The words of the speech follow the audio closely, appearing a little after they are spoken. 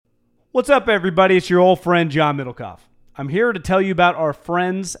What's up, everybody? It's your old friend, John Middlecoff. I'm here to tell you about our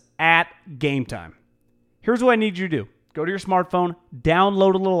friends at Game Time. Here's what I need you to do. Go to your smartphone,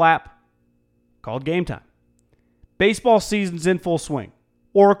 download a little app called Game Time. Baseball season's in full swing.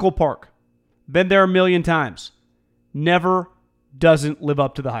 Oracle Park. Been there a million times. Never doesn't live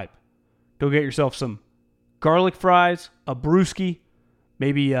up to the hype. Go get yourself some garlic fries, a brewski,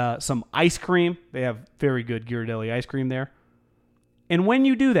 maybe some ice cream. They have very good Ghirardelli ice cream there. And when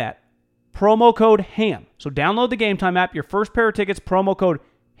you do that, promo code HAM. So download the Game Time app. Your first pair of tickets, promo code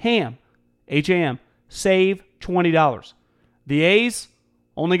HAM, H-A-M, save $20. The A's,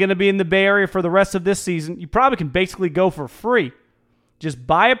 only going to be in the Bay Area for the rest of this season. You probably can basically go for free. Just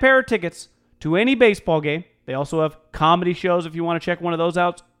buy a pair of tickets to any baseball game. They also have comedy shows if you want to check one of those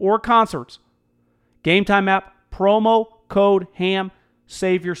out, or concerts. Game Time app, promo code HAM,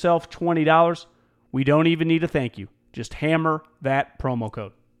 save yourself $20. We don't even need a thank you. Just hammer that promo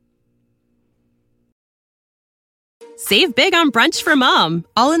code. Save big on brunch for mom,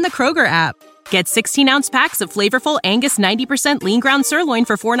 all in the Kroger app. Get 16-ounce packs of flavorful Angus 90% lean ground sirloin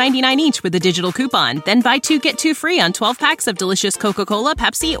for $4.99 each with a digital coupon. Then buy 2, get 2 free on 12 packs of delicious Coca-Cola,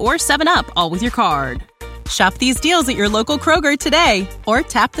 Pepsi, or 7-Up, all with your card. Shop these deals at your local Kroger today, or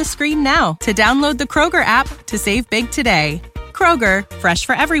tap the screen now to download the Kroger app to save big today. Kroger, fresh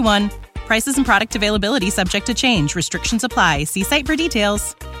for everyone. Prices and product availability subject to change. Restrictions apply. See site for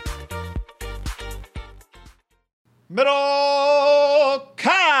details. Middle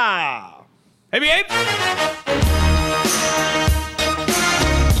Cow. Hey, babe.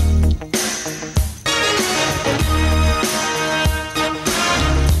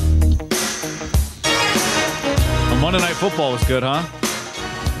 Monday Night Football was good, huh?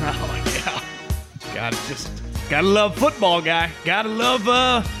 Oh, yeah. Gotta love football, guy. Gotta love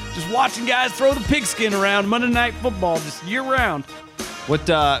just watching guys throw the pigskin around Monday Night Football just year round. What?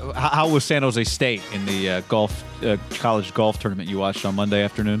 How was San Jose State in the college golf tournament you watched on Monday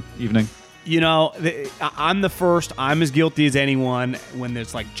evening? You know, I'm the first. I'm as guilty as anyone when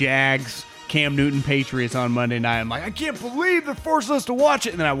there's like Jags, Cam Newton, Patriots on Monday night. I'm like, I can't believe they're forcing us to watch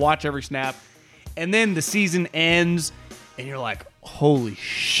it. And then I watch every snap. And then the season ends, and you're like, holy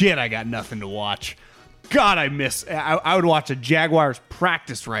shit, I got nothing to watch. God, I would watch a Jaguars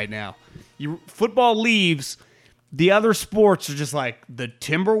practice right now. Football leaves. The other sports are just like the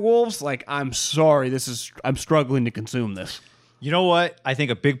Timberwolves. Like, I'm sorry, I'm struggling to consume this. You know what? I think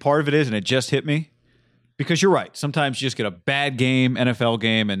a big part of it is, and it just hit me, because you're right. Sometimes you just get a bad game, NFL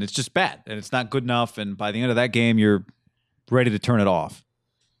game, and it's just bad, and it's not good enough, and by the end of that game, you're ready to turn it off.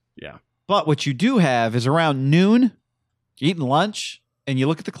 Yeah. But what you do have is around noon, you're eating lunch, and you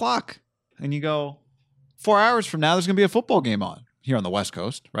look at the clock, and you go, 4 hours from now, there's going to be a football game on here on the West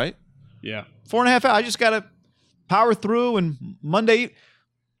Coast, right? Yeah. 4.5 hours. I just got to power through, and Monday.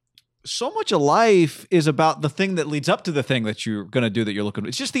 So much of life is about the thing that leads up to the thing that you're going to do that you're looking for.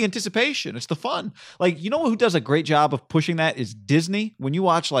 It's just the anticipation. It's the fun. Like, you know who does a great job of pushing that is Disney. When you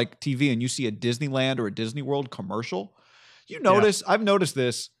watch like TV and you see a Disneyland or a Disney World commercial, you notice, I've noticed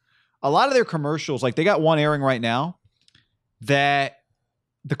this, a lot of their commercials, like they got one airing right now that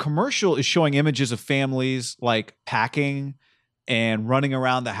the commercial is showing images of families like packing and running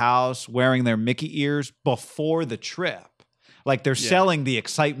around the house wearing their Mickey ears before the trip. Like they're selling the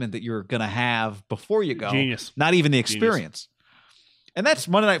excitement that you're going to have before you go. Genius. Not even the experience. Genius. And that's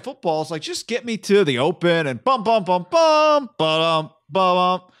Monday Night Football. It's like, just get me to the open and bum, bum, bum, bum, bum,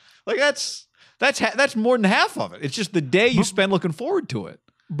 bum. Like that's more than half of it. It's just the day you spend looking forward to it.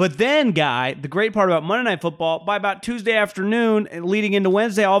 But then, Guy, the great part about Monday Night Football, by about Tuesday afternoon and leading into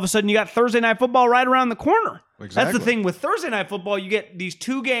Wednesday, all of a sudden you got Thursday Night Football right around the corner. Exactly. That's the thing with Thursday Night Football. You get these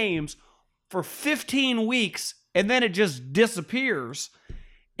 2 games for 15 weeks, and then it just disappears.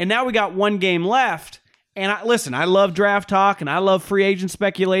 And now we got 1 game left. And I love draft talk, and I love free agent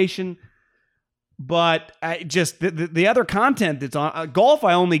speculation. But the other content that's on golf,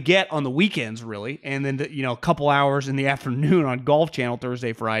 I only get on the weekends, really, and then a couple hours in the afternoon on Golf Channel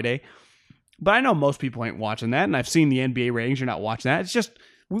Thursday, Friday. But I know most people ain't watching that, and I've seen the NBA ratings. You're not watching that. It's just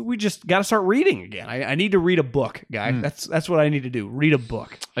we just got to start reading again. I need to read a book, guy. That's what I need to do. Read a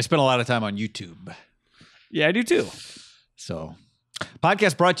book. I spend a lot of time on YouTube. Yeah, I do too. So,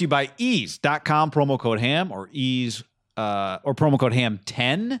 podcast brought to you by ease.com, promo code HAM or ease or promo code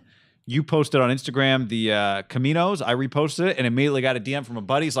HAM10. You posted on Instagram the Caminos. I reposted it and immediately got a DM from a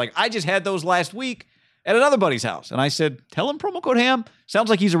buddy. He's like, I just had those last week at another buddy's house. And I said, tell him promo code HAM. Sounds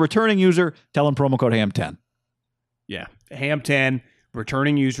like he's a returning user. Tell him promo code HAM10. Yeah, HAM10.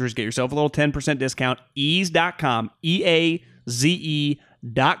 Returning users, get yourself a little 10% discount. Ease.com, EAZE.com,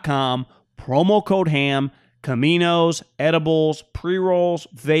 promo code HAM. Caminos, edibles, pre-rolls,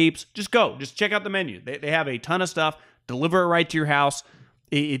 vapes. Just go. Just check out the menu. They have a ton of stuff. Deliver it right to your house.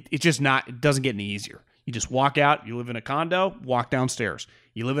 It's just not, it doesn't get any easier. You just walk out. You live in a condo, walk downstairs.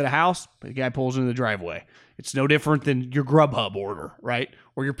 You live at a house, the guy pulls into the driveway. It's no different than your Grubhub order, right?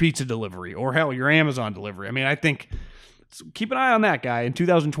 Or your pizza delivery, or hell, your Amazon delivery. I mean, I think, keep an eye on that guy. In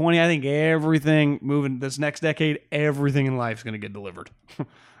 2020, I think everything moving this next decade, everything in life is going to get delivered.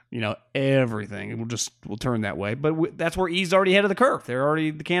 Everything. We'll turn that way. But that's where E's already ahead of the curve. They're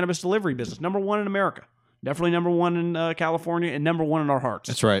already the cannabis delivery business. Number one in America. Definitely number one in California, and number one in our hearts.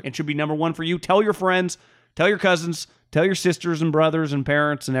 That's right. It should be number one for you. Tell your friends, tell your cousins, tell your sisters and brothers and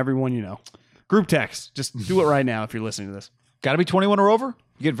parents and everyone you know. Group text. Just do it right now if you're listening to this. Got to be 21 or over.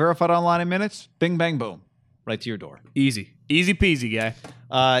 You get verified online in minutes. Bing, bang, boom. Right to your door. Easy. Easy peasy,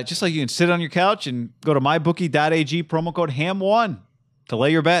 guy. Just like you can sit on your couch and go to mybookie.ag, promo code HAM1 to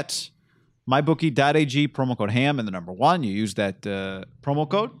lay your bets. Mybookie.ag, promo code HAM, and the number 1. You use that promo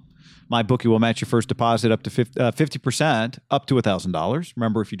code. MyBookie will match your first deposit up to 50%, up to $1,000.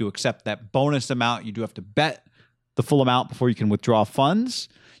 Remember, if you do accept that bonus amount, you do have to bet the full amount before you can withdraw funds.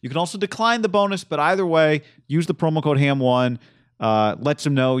 You can also decline the bonus, but either way, use the promo code HAM1. Lets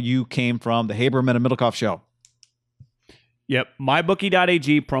them know you came from the Haberman and Middlecoff Show. Yep,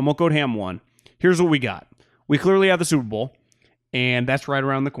 mybookie.ag, promo code HAM1. Here's what we got. We clearly have the Super Bowl, and that's right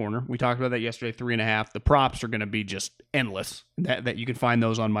around the corner. We talked about that yesterday, 3.5. The props are going to be just endless. That you can find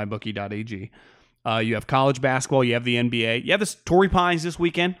those on mybookie.ag. You have college basketball. You have the NBA. You have this Torrey Pines this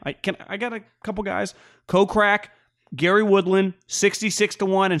weekend. I got a couple guys. Kokrak, Gary Woodland,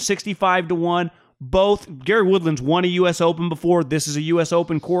 66-1 and 65-1. Both. Gary Woodland's won a U.S. Open before. This is a U.S.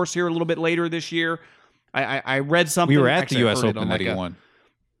 Open course here a little bit later this year. I read something. We were at the U.S. Open that he won.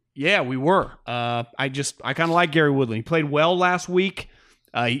 Yeah, we were. I kind of like Gary Woodland. He played well last week.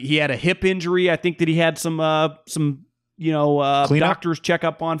 He had a hip injury. I think that he had some doctor's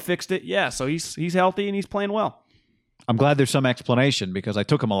checkup on, fixed it. Yeah, so he's healthy and he's playing well. I'm glad there's some explanation because I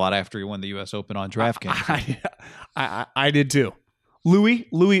took him a lot after he won the U.S. Open on DraftKings. I did too. Louis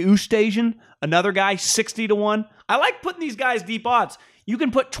Oosthuizen, another guy, 60-1. I like putting these guys deep odds. You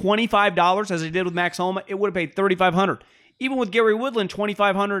can put $25 as I did with Max Homa. It would have paid $3,500. Even with Gary Woodland,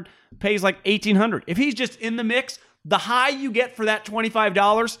 $2,500 pays like $1,800. If he's just in the mix, the high you get for that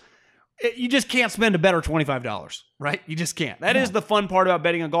 $25, you just can't spend a better $25, right? You just can't. That is the fun part about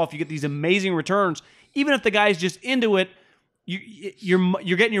betting on golf. You get these amazing returns. Even if the guy's just into it,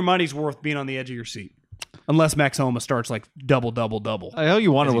 you're getting your money's worth being on the edge of your seat. Unless Max Homa starts like double. I know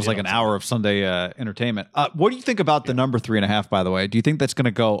you wanted was like an hour of Sunday entertainment. What do you think about the number 3.5, by the way? Do you think that's going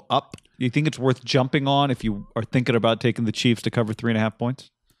to go up? Do you think it's worth jumping on if you are thinking about taking the Chiefs to cover 3.5 points?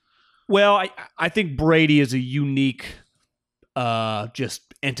 Well, I think Brady is a unique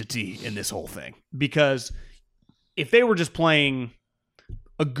just entity in this whole thing. Because if they were just playing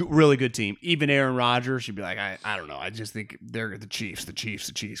a really good team, even Aaron Rodgers, you'd be like, I don't know. I just think they're the Chiefs. But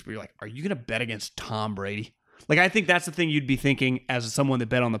you're like, are you going to bet against Tom Brady? Like, I think that's the thing you'd be thinking as someone that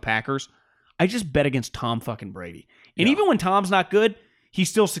bet on the Packers. I just bet against Tom fucking Brady. And even when Tom's not good, he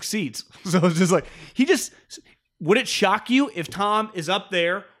still succeeds. So it's just like, would it shock you if Tom is up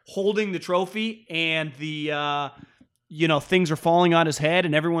there holding the trophy and the, things are falling on his head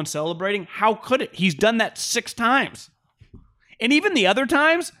and everyone's celebrating? How could it? He's done that 6 times. And even the other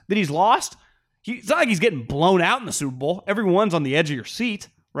times that he's lost, it's not like he's getting blown out in the Super Bowl. Everyone's on the edge of your seat,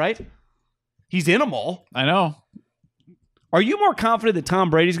 right? He's in them all. I know. Are you more confident that Tom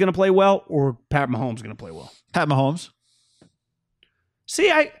Brady's going to play well or Pat Mahomes is going to play well? Pat Mahomes. See,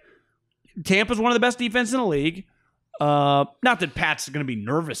 Tampa's one of the best defenses in the league. Not that Pat's going to be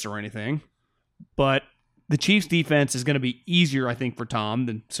nervous or anything, but the Chiefs' defense is going to be easier, I think, for Tom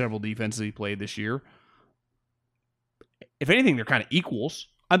than several defenses he played this year. If anything, they're kind of equals.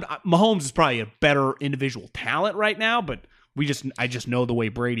 Mahomes is probably a better individual talent right now, but I just know the way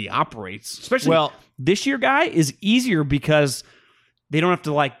Brady operates. Especially this year, guy, is easier because they don't have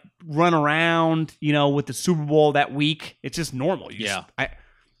to like run around, with the Super Bowl that week. It's just normal. I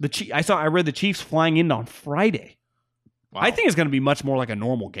read the Chiefs flying in on Friday. Wow. I think it's going to be much more like a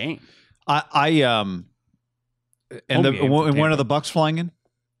normal game. When are the Bucks flying in?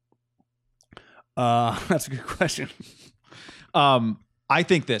 That's a good question. I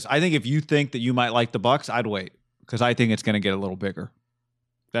think if you think that you might like the Bucks, I'd wait because I think it's going to get a little bigger.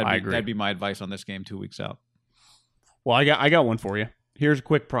 I agree. That'd be my advice on this game 2 weeks out. Well, I got one for you. Here's a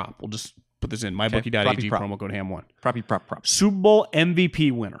quick prop. We'll just put this in mybookie.ag promo code HAM1. Prop. Super Bowl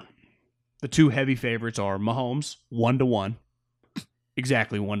MVP winner. The 2 heavy favorites are Mahomes 1-1,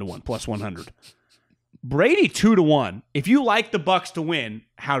 exactly 1-1 plus 100. Brady 2-1. If you like the Bucs to win,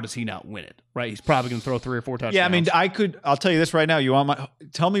 how does he not win it? Right? He's probably going to throw 3 or 4 touchdowns. Yeah, I mean, I'll tell you this right now.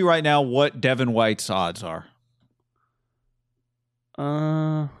 Tell me right now what Devin White's odds are.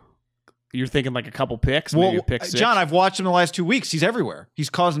 You're thinking like a couple picks, Well, maybe a pick 6? John, I've watched him the last 2 weeks. He's everywhere. He's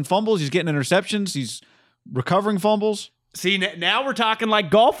causing fumbles. He's getting interceptions. He's recovering fumbles. See, now we're talking like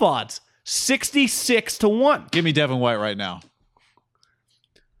golf odds. 66-1. Give me Devin White right now.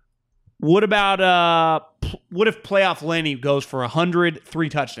 What about what if playoff Lenny goes for 103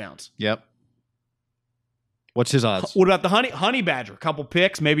 touchdowns? Yep. What's his odds? What about the Honey Badger? A couple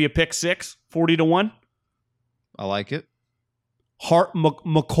picks, maybe a pick 6, 40-1. I like it.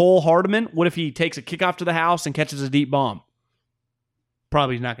 McCole Hardman. What if he takes a kickoff to the house and catches a deep bomb?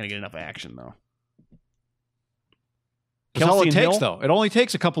 Probably not going to get enough action though. That's all it takes, Hill? though. It only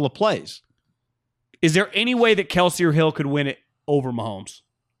takes a couple of plays. Is there any way that Kelsey or Hill could win it over Mahomes?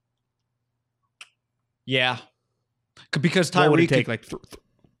 Yeah. Because What would it Tyreek take? Like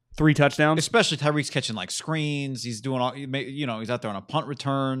 3 touchdowns? especially Tyreek's catching like screens. He's doing all, he's out there on a punt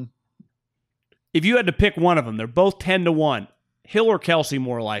return. If you had to pick one of them, they're both 10-1. Hill or Kelsey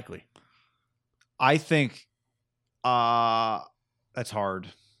more likely? I think that's hard.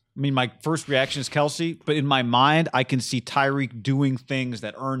 I mean, my first reaction is Kelsey, but in my mind, I can see Tyreek doing things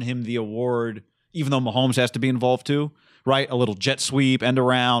that earn him the award, even though Mahomes has to be involved too, right? A little jet sweep, end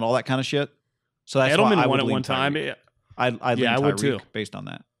around, all that kind of shit. So that's why Edelman I won would at lean one time. Tyreek. I'd lean I would Tyreek too. based on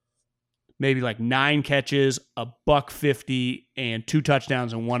that. Maybe like 9 catches, $150, and 2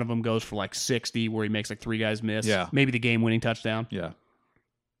 touchdowns, and one of them goes for like 60, where he makes like 3 guys miss. Yeah. Maybe the game-winning touchdown. Yeah.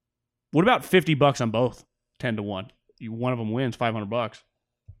 What about $50 on both? 10-1. One of them wins $500.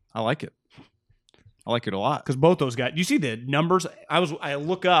 I like it. I like it a lot. Because both those guys, you see the numbers. I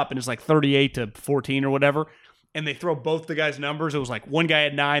look up and it's like 38-14 or whatever, and they throw both the guys' numbers. It was like one guy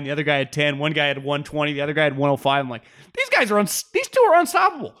had 9, the other guy had 10, one guy had 120, the other guy had 105. I'm like, these two are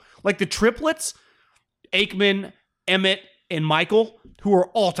unstoppable. Like the triplets, Aikman, Emmett, and Michael, who are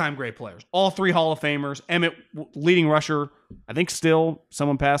all-time great players. All 3 Hall of Famers. Emmett, leading rusher. I think still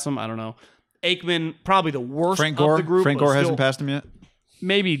someone passed him. I don't know. Aikman, probably the worst Frank of Gore. the group. Frank Gore hasn't passed him yet.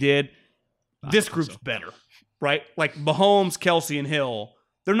 Maybe he did. This group's better, right? Like Mahomes, Kelsey, and Hill.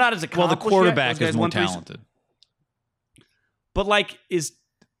 They're not as Well, accomplished the quarterback yet. is more talented. But like, is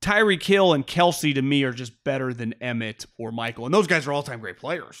Tyreek Hill and Kelsey to me are just better than Emmett or Michael, and those guys are all-time great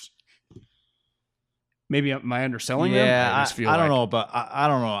players. Maybe am I underselling them? Yeah, just feel I don't like- know, but I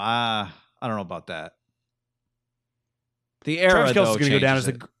don't know. I don't know about that. The era, Travis Kelce's though, going to go down as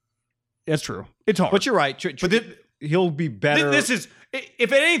changes a. That's true. It's hard. But you're right. But He'll be better. this is,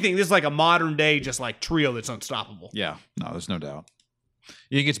 if anything, this is like a modern day, just like trio that's unstoppable. Yeah, no, there's no doubt.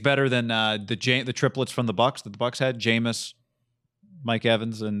 You think it's better than the triplets from the Bucs that the Bucs had? Jameis, Mike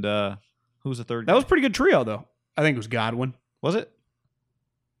Evans, and who's the third? That was a pretty good trio, though. I think it was Godwin Was it?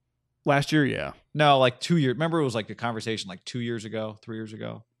 last year. Yeah. No, like 2 years. Remember, it was like a conversation like 2 years ago, 3 years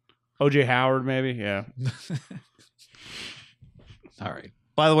ago. OJ Howard, maybe. Yeah. All right.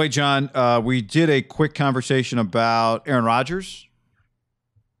 By the way, John, we did a quick conversation about Aaron Rodgers.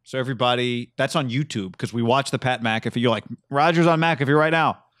 So everybody, that's on YouTube because we watched the Pat McAfee. You're like, Rodgers on McAfee right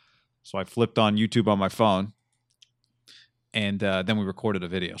now. So I flipped on YouTube on my phone, and then we recorded a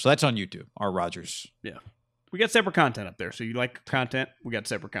video. So that's on YouTube, our Rodgers. Yeah. We got separate content up there. So you like content, we got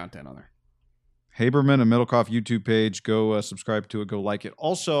separate content on there. Haberman and Middlecoff YouTube page. Go subscribe to it. Go like it.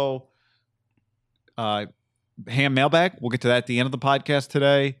 Also, Ham Mailbag. We'll get to that at the end of the podcast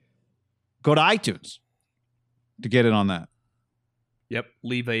today. Go to iTunes to get in on that. Yep.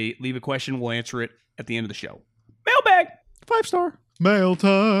 Leave a question. We'll answer it at the end of the show. Mailbag. 5-star. Mail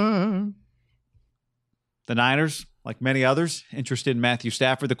time. The Niners, like many others, interested in Matthew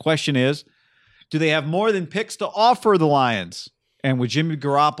Stafford. The question is, do they have more than picks to offer the Lions? And would Jimmy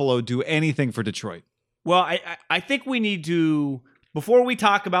Garoppolo do anything for Detroit? Well, I think we need to, before we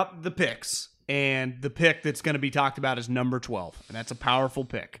talk about the picks, and the pick that's going to be talked about is number 12, and that's a powerful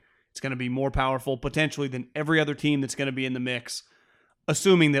pick. It's going to be more powerful potentially than every other team that's going to be in the mix,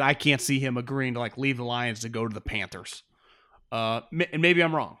 assuming that I can't see him agreeing to like leave the Lions to go to the Panthers. And maybe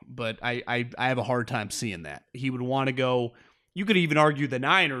I'm wrong, but I have a hard time seeing that. He would want to go, you could even argue the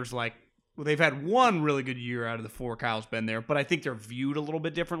Niners, like, well, they've had one really good year out of the 4 Kyle's been there, but I think they're viewed a little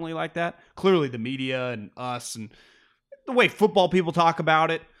bit differently like that. Clearly the media and us and the way football people talk about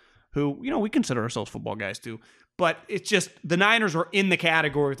it, who, you know, we consider ourselves football guys too. But it's just the Niners are in the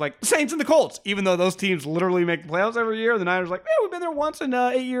category with like the Saints and the Colts, even though those teams literally make the playoffs every year. The Niners are like, we've been there once in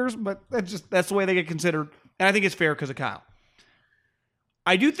 8 years, but that's the way they get considered. And I think it's fair because of Kyle.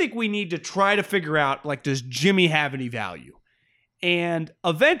 I do think we need to try to figure out, like, does Jimmy have any value? And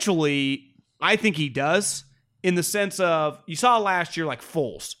eventually, I think he does, in the sense of, you saw last year like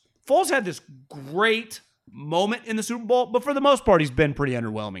Foles. Foles had this great moment in the Super Bowl, but for the most part, he's been pretty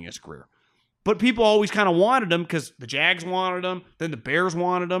underwhelming in his career. But people always kind of wanted him because the Jags wanted him, then the Bears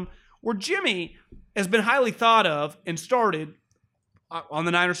wanted him. Where Jimmy has been highly thought of and started on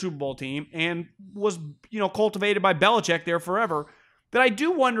the Niners Super Bowl team and was, cultivated by Belichick there forever, that I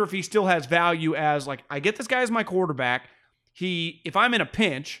do wonder if he still has value as, like, I get this guy as my quarterback. If I'm in a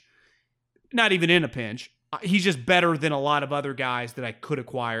pinch, not even in a pinch, he's just better than a lot of other guys that I could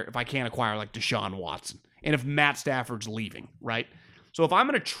acquire if I can't acquire, like Deshaun Watson. And if Matt Stafford's leaving, right? So if I'm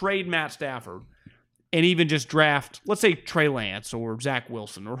going to trade Matt Stafford and even just draft, let's say, Trey Lance or Zach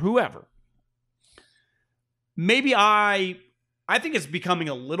Wilson or whoever, maybe I think it's becoming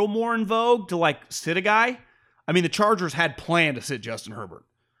a little more in vogue to, like, sit a guy. I mean, the Chargers had planned to sit Justin Herbert.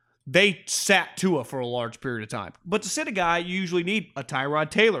 They sat Tua for a large period of time. But to sit a guy, you usually need a Tyrod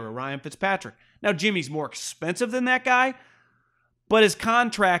Taylor or Ryan Fitzpatrick. Now, Jimmy's more expensive than that guy, but his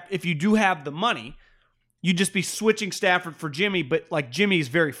contract, if you do have the money, you'd just be switching Stafford for Jimmy, but, like, Jimmy's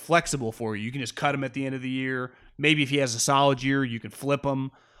very flexible for you. You can just cut him at the end of the year. Maybe if he has a solid year, you can flip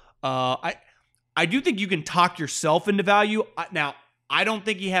him. I do think you can talk yourself into value. Now, I don't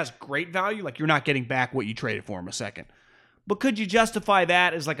think he has great value. Like, you're not getting back what you traded for him a second. But could you justify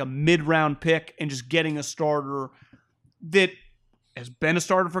that as, like, a mid-round pick and just getting a starter that has been a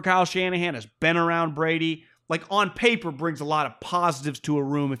starter for Kyle Shanahan, has been around Brady, like, on paper brings a lot of positives to a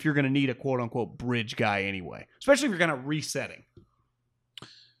room if you're going to need a quote-unquote bridge guy anyway, especially if you're kind of resetting.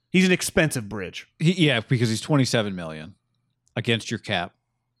 He's an expensive bridge. Yeah, because he's $27 million against your cap.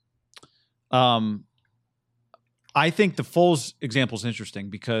 I think the Foles example is interesting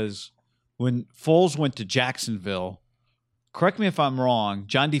because when Foles went to Jacksonville, correct me if I'm wrong,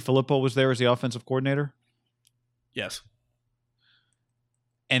 John DeFilippo was there as the offensive coordinator? Yes.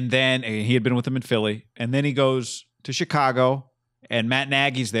 And then he had been with him in Philly. And then he goes to Chicago, and Matt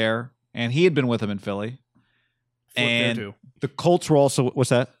Nagy's there, and he had been with him in Philly. And there too. The Colts were also, what's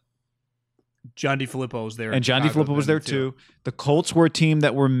that? John DeFilippo was there. And John DeFilippo was there too. The Colts were a team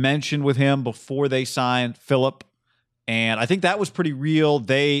that were mentioned with him before they signed Phillip. And I think that was pretty real.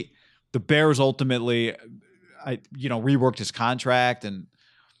 The Bears ultimately, reworked his contract and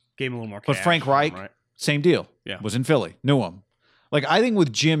gave him a little more cash. But Frank Reich, right? Same deal. Yeah. Was in Philly. Knew him. Like, I think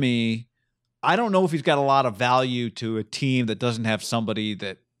with Jimmy, I don't know if he's got a lot of value to a team that doesn't have somebody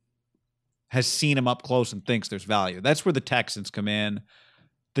that has seen him up close and thinks there's value. That's where the Texans come in.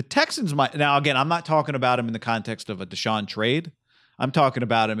 The Texans might, now again, I'm not talking about him in the context of a Deshaun trade. I'm talking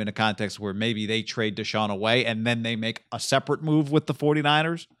about him in a context where maybe they trade Deshaun away and then they make a separate move with the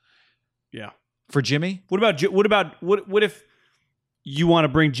 49ers. Yeah. For Jimmy? What if you want to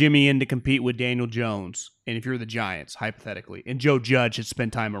bring Jimmy in to compete with Daniel Jones, and if you're the Giants, hypothetically, and Joe Judge had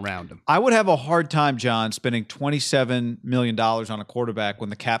spent time around him? I would have a hard time, John, spending $27 million on a quarterback when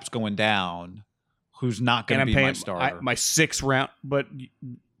the cap's going down, who's not going to be my starter. My sixth round, but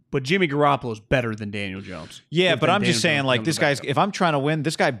Jimmy Garoppolo is better than Daniel Jones. Yeah, but I'm just saying, like, this guy's, if I'm trying to win,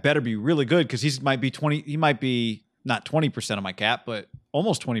 this guy better be really good because he might be not 20% of my cap, but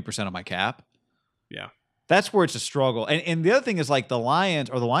almost 20% of my cap. Yeah. That's where it's a struggle. And the other thing is, like, are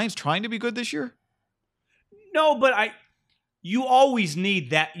the Lions trying to be good this year? No, but you always need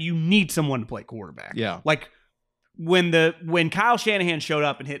that. You need someone to play quarterback. Yeah. Like when Kyle Shanahan showed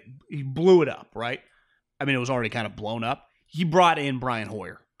up and he blew it up, right? I mean, it was already kind of blown up. He brought in Brian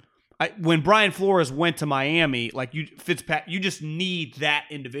Hoyer. When Brian Flores went to Miami, like, you just need that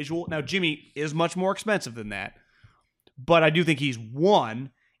individual. Now, Jimmy is much more expensive than that, but I do think he's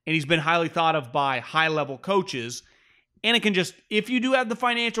won. And he's been highly thought of by high-level coaches. And it can just, if you do have the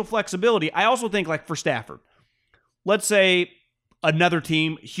financial flexibility, I also think, like, for Stafford, let's say another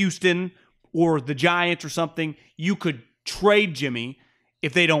team, Houston or the Giants or something, you could trade Jimmy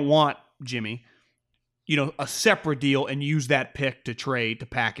if they don't want Jimmy, a separate deal, and use that pick to trade, to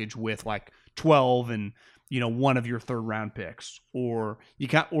package with, like, 12 and, one of your third-round picks. Or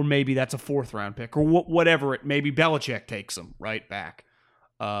maybe that's a fourth-round pick or whatever. Maybe Belichick takes them right back.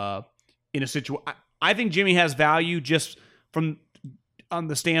 In a situation, I think Jimmy has value just on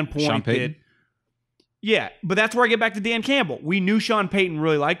the standpoint that, yeah, but that's where I get back to Dan Campbell. We knew Sean Payton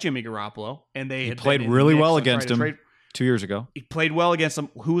really liked Jimmy Garoppolo, and he played really well against him 2 years ago. He played well against him.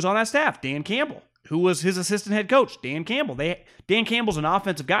 Who was on that staff? Dan Campbell. Who was his assistant head coach? Dan Campbell. Dan Campbell's an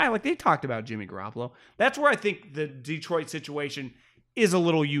offensive guy. Like, they talked about Jimmy Garoppolo. That's where I think the Detroit situation is a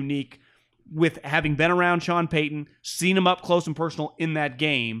little unique. With having been around Sean Payton, seen him up close and personal in that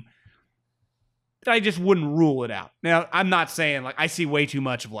game, I just wouldn't rule it out. Now, I'm not saying, like, I see way too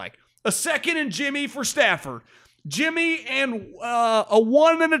much of, like, a second and Jimmy for Stafford, Jimmy and a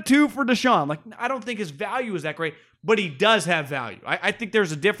 1 and a 2 for Deshaun. Like, I don't think his value is that great, but he does have value. I think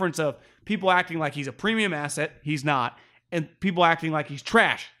there's a difference of people acting like he's a premium asset. He's not. And people acting like he's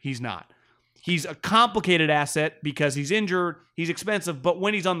trash. He's not. He's a complicated asset because he's injured. He's expensive. But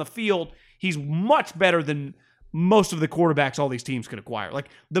when he's on the field, he's much better than most of the quarterbacks all these teams could acquire. Like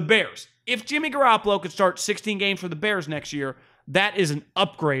the Bears. If Jimmy Garoppolo could start 16 games for the Bears next year, that is an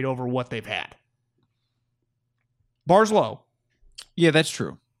upgrade over what they've had. Bar's low. Yeah, that's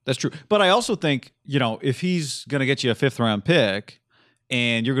true. That's true. But I also think, if he's going to get you a 5th-round pick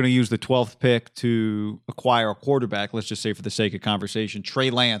and you're going to use the 12th pick to acquire a quarterback, let's just say for the sake of conversation,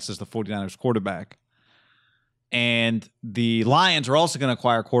 Trey Lance is the 49ers quarterback. And the Lions are also going to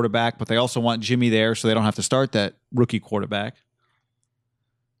acquire a quarterback, but they also want Jimmy there so they don't have to start that rookie quarterback.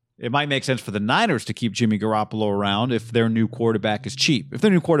 It might make sense for the Niners to keep Jimmy Garoppolo around if their new quarterback is cheap. If their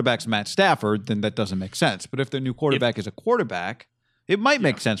new quarterback's Matt Stafford, then that doesn't make sense. But if their new quarterback is a quarterback, it might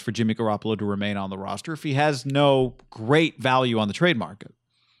make sense for Jimmy Garoppolo to remain on the roster if he has no great value on the trade market.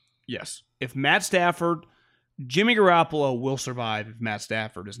 Yes. If Matt Stafford, Jimmy Garoppolo will survive if Matt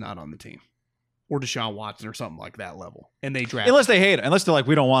Stafford is not on the team. Or Deshaun Watson or something like that level. And they draft unless they hate it. Unless they're like,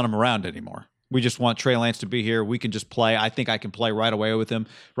 we don't want him around anymore. We just want Trey Lance to be here. We can just play. I think I can play right away with him.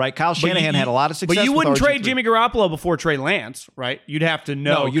 Right? Kyle Shanahan had a lot of success. But you wouldn't with trade Jimmy Garoppolo before Trey Lance, right? You'd have to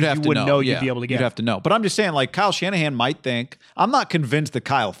know. No, you'd have to wouldn't know. You'd be able to get You'd have to know. But I'm just saying, like, Kyle Shanahan might think. I'm not convinced that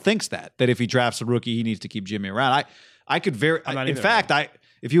Kyle thinks that if he drafts a rookie, he needs to keep Jimmy around. I could very. In fact,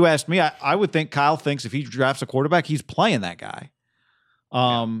 if you asked me, I would think Kyle thinks if he drafts a quarterback, he's playing that guy.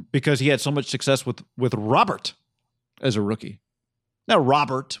 Because he had so much success with Robert as a rookie. Now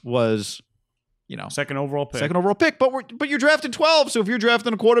Robert was, second overall pick, but you're drafting 12. So if you're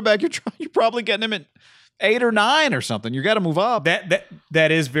drafting a quarterback, you're probably getting him at 8 or 9 or something. You got to move up.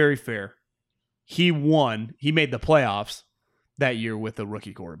 That is very fair. He won. He made the playoffs that year with a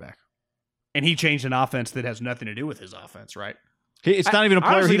rookie quarterback, and he changed an offense that has nothing to do with his offense. Right? It's not even a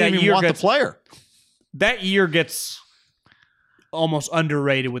player. Honestly, he didn't even want the player. That year gets almost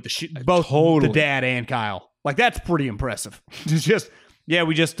underrated with both the dad and Kyle. Like, that's pretty impressive.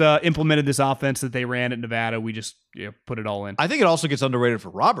 We just implemented this offense that they ran at Nevada. We just put it all in. I think it also gets underrated for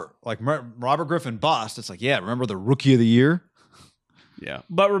Robert. Like, Robert Griffin bust. It's like, remember the rookie of the year? Yeah.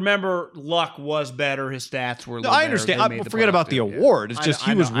 But remember, Luck was better. His stats were a little I understand. I forget about the award. It's just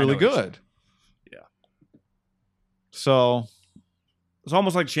he was really good. Yeah. So it's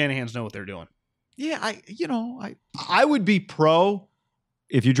almost like Shanahan's know what they're doing. Yeah, I would be pro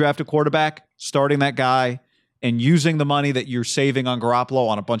if you draft a quarterback, starting that guy and using the money that you're saving on Garoppolo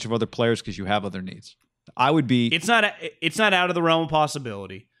on a bunch of other players because you have other needs. I would be. It's not out of the realm of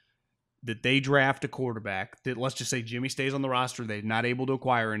possibility that they draft a quarterback that, let's just say Jimmy stays on the roster. They're not able to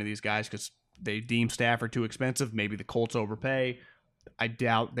acquire any of these guys because they deem Stafford too expensive. Maybe the Colts overpay. I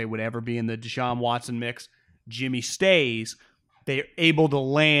doubt they would ever be in the Deshaun Watson mix. Jimmy stays. They're able to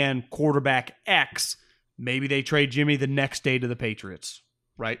land quarterback X. Maybe they trade Jimmy the next day to the Patriots,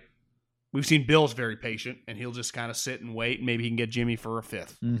 right? We've seen Bill's very patient, and he'll just kind of sit and wait, and maybe he can get Jimmy for a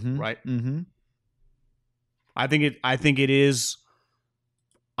 5th, right? Mm-hmm. I think it is.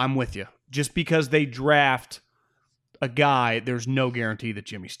 I'm with you. Just because they draft a guy, there's no guarantee that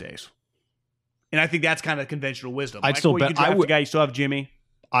Jimmy stays, and I think that's kind of conventional wisdom. I'd still bet. You draft a guy, you still have Jimmy.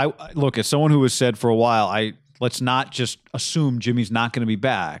 I look, as someone who has said for a while, let's not just assume Jimmy's not going to be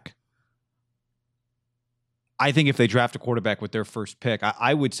back. I think if they draft a quarterback with their first pick,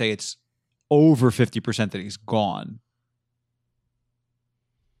 I would say it's over 50% that he's gone.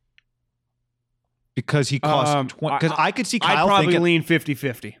 Because he costs because I could see Kyle I'd probably thinking, lean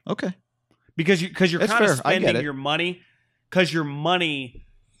 50-50. Okay. Because you're That's kind of fair. I get spending it. your money, because your money,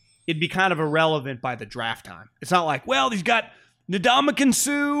 it'd be kind of irrelevant by the draft time. It's not like, well, he's got Ndamukong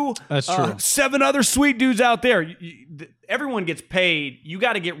Suh, That's true. 7 other sweet dudes out there. Everyone gets paid. You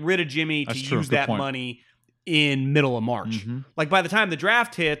got to get rid of Jimmy to use that money in middle of March. Mm-hmm. Like, by the time the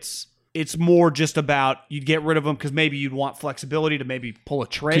draft hits, it's more just about you'd get rid of him because maybe you'd want flexibility to maybe pull a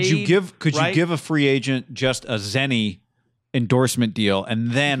trade. Could you give a free agent just a Zenny endorsement deal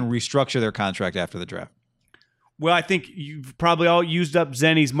and then restructure their contract after the draft? Well, I think you've probably all used up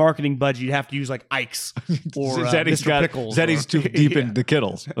Zenny's marketing budget. You'd have to use like Ike's or Mr. Pickles. Zenny's too deep in the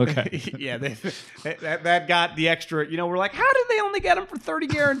Kittles. Okay. Yeah, that got the extra. We're like, how did they only get him for 30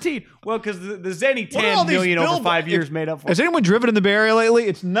 guaranteed? Well, because the Zenny 10 million over 5 years made up for it. Has anyone driven in the Bay Area lately?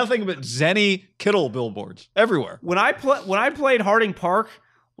 It's nothing but Zenny Kittle billboards everywhere. When I played Harding Park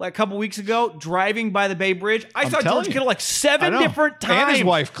like a couple weeks ago, driving by the Bay Bridge, I saw George Kittle like 7 different times. And his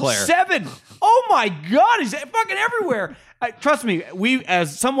wife, Claire. 7. Oh my God, he's fucking everywhere. Trust me,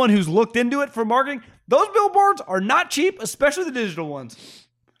 as someone who's looked into it for marketing, Those billboards are not cheap, especially the digital ones.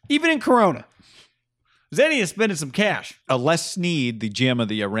 Even in Corona. Zenny is spending some cash. Les Snead, the GM of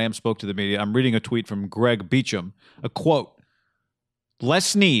the Rams, spoke to the media. I'm reading a tweet from Greg Beecham. A quote. Les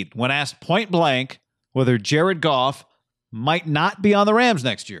Snead, when asked point blank whether Jared Goff might not be on the Rams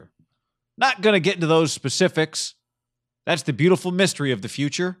next year. Not going to get into those specifics. That's the beautiful mystery of the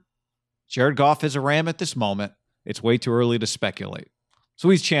future. Jared Goff is a Ram at this moment. It's way too early to speculate. So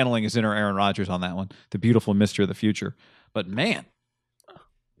he's channeling his inner Aaron Rodgers on that one. The beautiful mystery of the future. But man.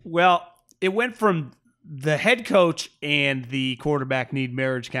 Well, it went from the head coach and the quarterback need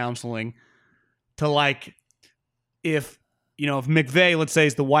marriage counseling to like if McVay, let's say,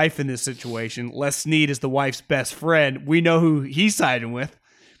 is the wife in this situation, Les Snead is the wife's best friend, we know who he's siding with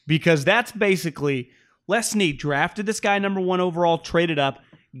because that's basically Les Snead drafted this guy number 1 overall, traded up,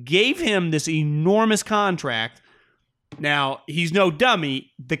 gave him this enormous contract. Now, he's no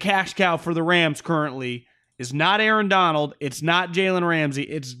dummy. The cash cow for the Rams currently is not Aaron Donald. It's not Jalen Ramsey.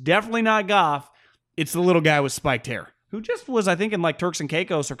 It's definitely not Goff. It's the little guy with spiked hair, who just was, I think, in like Turks and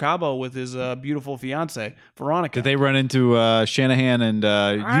Caicos or Cabo with his beautiful fiance, Veronica. Did they run into Shanahan and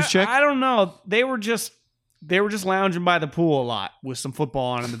Juszczyk? I don't know. They were just lounging by the pool a lot with some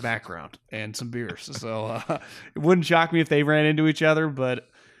football on in the background and some beers. So it wouldn't shock me if they ran into each other, but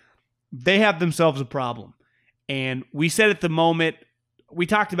they have themselves a problem. And we said at the moment, we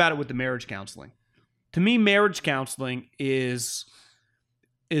talked about it with the marriage counseling. To me, marriage counseling is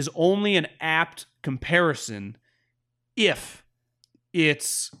only an apt comparison if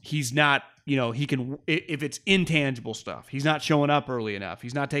he's not, if it's intangible stuff. He's not showing up early enough.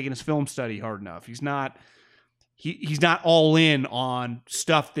 He's not taking his film study hard enough. He's not all in on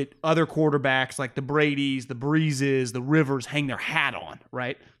stuff that other quarterbacks like the Bradys, the Breezes, the Rivers hang their hat on,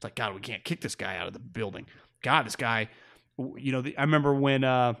 right? It's like, God, we can't kick this guy out of the building. God, this guy, I remember when,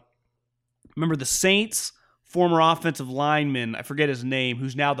 remember the Saints former offensive lineman, I forget his name,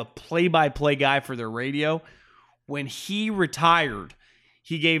 who's now the play-by-play guy for their radio. When he retired,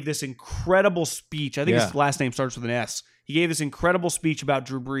 he gave this incredible speech. I think his last name starts with an S. He gave this incredible speech about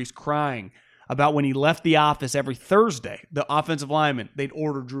Drew Brees crying about when he left the office every Thursday, the offensive lineman, they'd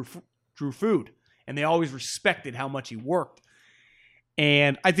order Drew food, and they always respected how much he worked.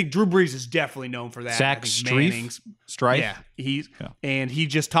 And I think Drew Brees is definitely known for that. Zach Strife? Yeah, and he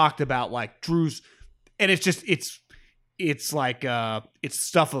just talked about like Drew's, and it's like it's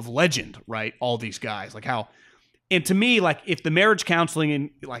stuff of legend, right? All these guys, like how, and to me, like if the marriage counseling and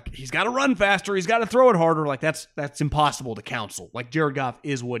like he's got to run faster, he's got to throw it harder, like that's impossible to counsel. Like Jared Goff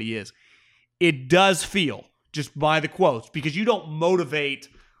is what he is. It does feel just by the quotes because you don't motivate.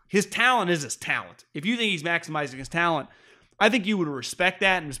 His talent is his talent. If you think he's maximizing his talent, I think you would respect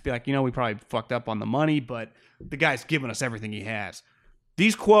that and just be like, we probably fucked up on the money, but the guy's given us everything he has.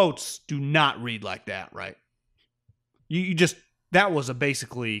 These quotes do not read like that, right? You just, that was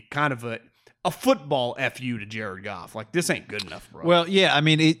basically kind of a football FU to Jared Goff. Like, this ain't good enough, bro. Well, yeah, I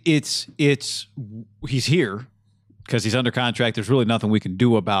mean, it's he's here because he's under contract. There's really nothing we can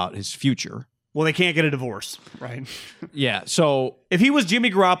do about his future. Well, they can't get a divorce, right? Yeah, so. If he was Jimmy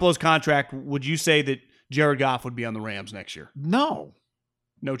Garoppolo's contract, would you say that Jared Goff would be on the Rams next year? No.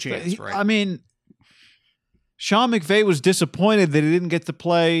 No chance, right? I mean, Sean McVay was disappointed that he didn't get to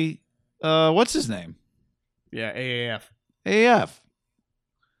play, what's his name? Yeah, AAF. AAF.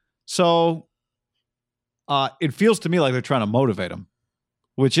 So it feels to me like they're trying to motivate him,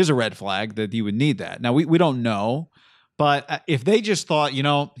 which is a red flag that he would need that. Now, we don't know, but if they just thought,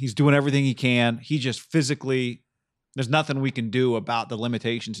 he's doing everything he can, he just physically, there's nothing we can do about the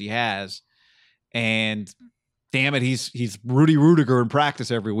limitations he has, and damn it, he's Rudy Rudiger in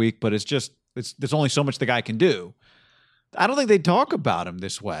practice every week, but there's only so much the guy can do. I don't think they'd talk about him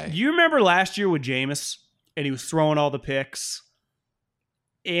this way. You remember last year with Jameis, and he was throwing all the picks,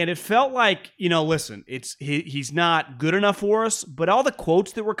 and it felt like, listen, he's not good enough for us, but all the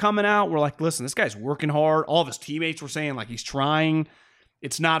quotes that were coming out were like, listen, this guy's working hard. All of his teammates were saying like he's trying.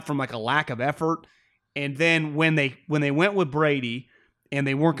 It's not from like a lack of effort. And then when they went with Brady and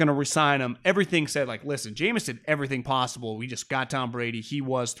they weren't going to resign him, everything said like, listen, Jameis did everything possible. We just got Tom Brady. He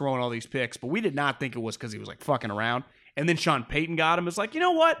was throwing all these picks, but we did not think it was because he was like fucking around. And then Sean Payton got him. It's like, you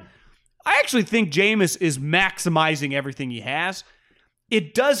know what? I actually think Jameis is maximizing everything he has.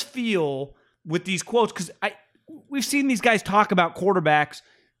 It does feel with these quotes, because we've seen these guys talk about quarterbacks.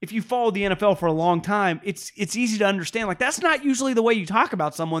 If you follow the NFL for a long time, it's easy to understand. Like, that's not usually the way you talk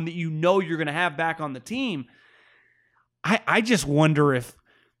about someone that you're going to have back on the team. I just wonder if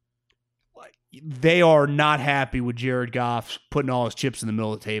they are not happy with Jared Goff putting all his chips in the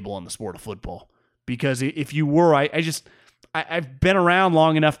middle of the table on the sport of football. Because if you were, I've been around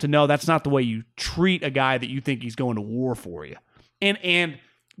long enough to know that's not the way you treat a guy that you think he's going to war for you. And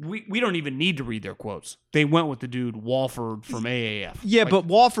we don't even need to read their quotes. They went with the dude Walford from AAF. Yeah, but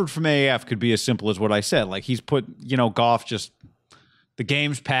Walford from AAF could be as simple as what I said. Like, he's put, Goff just, the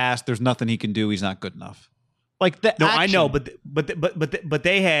game's passed. There's nothing he can do. He's not good enough. Like that. No, action. I know, but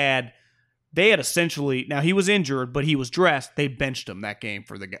they had essentially, now he was injured, but he was dressed. They benched him that game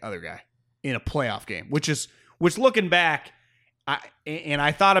for the other guy in a playoff game, which looking back,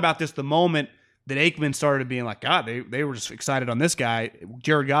 I thought about this the moment that Aikman started being like, God, they were just excited on this guy.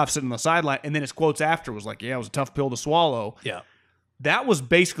 Jared Goff sitting on the sideline, and then his quotes after was like, yeah, it was a tough pill to swallow. Yeah. That was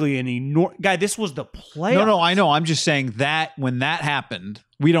basically an enormous guy. This was the playoffs. No, I know. I'm just saying that when that happened,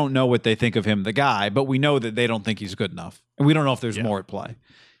 we don't know what they think of him, the guy, but we know that they don't think he's good enough. And we don't know if there's more at play.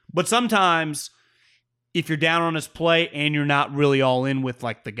 But sometimes if you're down on his play and you're not really all in with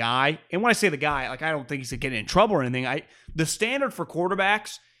like the guy, and when I say the guy, like I don't think he's getting in trouble or anything. The standard for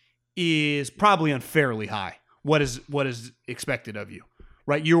quarterbacks is probably unfairly high. What is expected of you,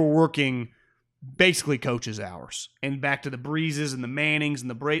 right? You're working basically coach's hours, and back to the Breezes and the Mannings and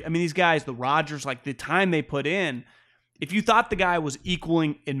the Brady. I mean, these guys, the Rodgers, like the time they put in. If you thought the guy was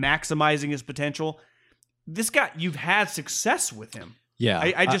equaling and maximizing his potential, this guy, you've had success with him. Yeah,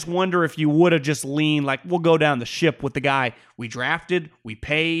 I just wonder if you would have just leaned like, we'll go down the ship with the guy we drafted, we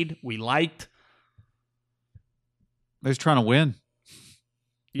paid, we liked. They're just trying to win.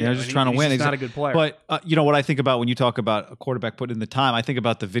 Yeah, just trying to win. He's not a good player. But what I think about when you talk about a quarterback putting in the time, I think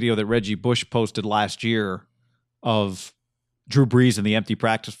about the video that Reggie Bush posted last year of Drew Brees in the empty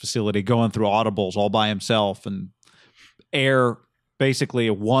practice facility going through audibles all by himself and air, basically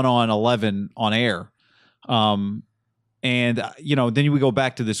a 1-on-11 on air. And then we go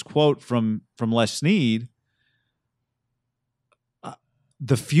back to this quote from Les Snead.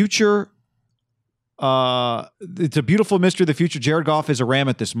 The future, it's a beautiful mystery of the future. Jared Goff is a Ram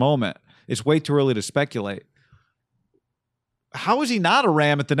at this moment. It's way too early to speculate. How is he not a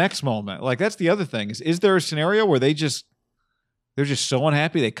Ram at the next moment? Like, that's the other thing. Is there a scenario where they're just so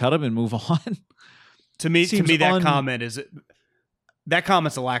unhappy they cut him and move on? To me, that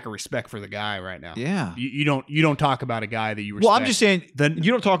comment's a lack of respect for the guy right now. Yeah, you don't talk about a guy that you respect. Well, I'm just saying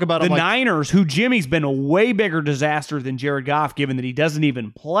you don't talk about the Niners, who Jimmy's been a way bigger disaster than Jared Goff, given that he doesn't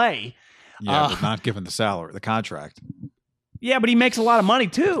even play. Yeah, but not given the salary, the contract. Yeah, but he makes a lot of money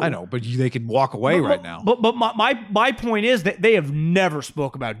too. I know, but they can walk away right now. But my point is that they have never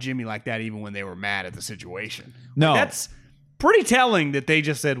spoke about Jimmy like that, even when they were mad at the situation. No, that's pretty telling that they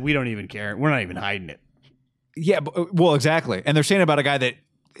just said, we don't even care. We're not even hiding it. Yeah, well, exactly. And they're saying about a guy that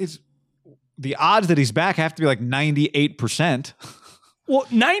is the odds that he's back have to be like 98%. Well,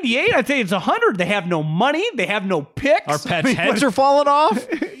 98, I'd say it's 100. They have no money. They have no picks. Our pets' heads are falling off.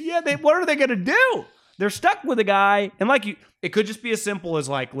 Yeah, what are they going to do? They're stuck with a guy. And it could just be as simple as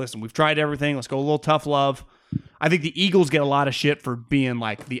like, listen, we've tried everything. Let's go a little tough love. I think the Eagles get a lot of shit for being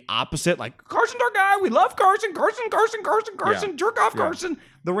like the opposite. Like, Carson's our guy. We love Carson. Carson, yeah. jerk off Carson.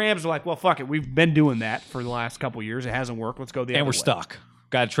 The Rams are like, well, fuck it. We've been doing that for the last couple of years. It hasn't worked. Let's go the other way. And we're stuck.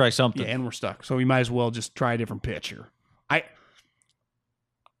 Got to try something. Yeah, and we're stuck. So we might as well just try a different pitch here.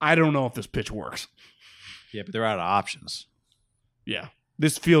 I don't know if this pitch works. Yeah, but they're out of options. Yeah.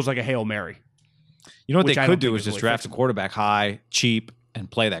 This feels like a Hail Mary. You know what they could do is just draft a quarterback high, cheap, and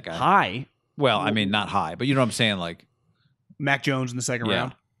play that guy. High? Well, I mean, not high, but you know what I'm saying? Like Mac Jones in the second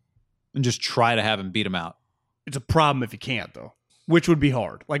round? And just try to have him beat him out. It's a problem if you can't, though, which would be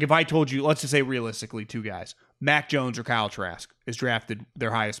hard. Like if I told you, let's just say realistically, two guys, Mac Jones or Kyle Trask is drafted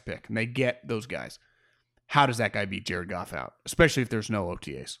their highest pick, and they get those guys. How does that guy beat Jared Goff out? Especially if there's no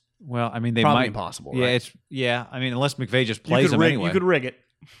OTAs. Well, I mean, they probably might. Impossible, yeah, right? I mean, unless McVay just plays him anyway. You could rig it.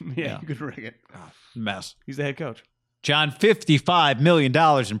 Yeah, you could rig it. Mess. He's the head coach. John, $55 million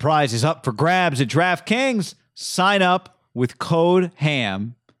in prizes up for grabs at DraftKings. Sign up with code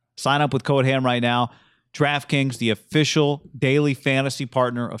HAM. Sign up with code HAM right now. DraftKings, the official daily fantasy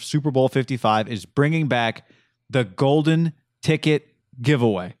partner of Super Bowl 55, is bringing back the golden ticket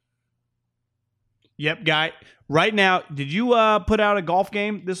giveaway. Yep, guy. Right now, did you put out a golf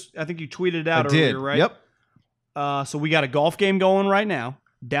game? I think you tweeted it out earlier, right? Yep. So we got a golf game going right now.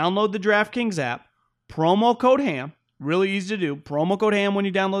 Download the DraftKings app. Promo code HAM. Really easy to do. Promo code HAM when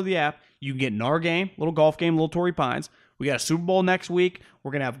you download the app. You can get in our game, little golf game, little Torrey Pines. We got a Super Bowl next week.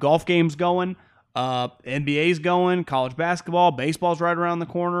 We're going to have golf games going. NBA's going. College basketball. Baseball's right around the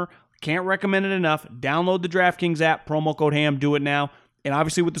corner. Can't recommend it enough. Download the DraftKings app. Promo code HAM. Do it now. And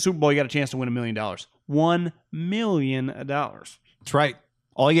obviously with the Super Bowl, you got a chance to win $1 million. $1 million. That's right.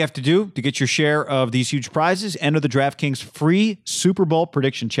 All you have to do to get your share of these huge prizes, enter the DraftKings free Super Bowl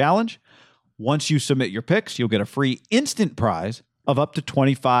prediction challenge. Once you submit your picks, you'll get a free instant prize of up to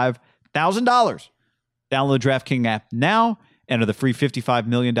 $25,000. Download the DraftKings app now. Enter the free $55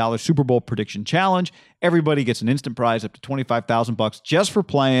 million Super Bowl prediction challenge. Everybody gets an instant prize up to $25,000 just for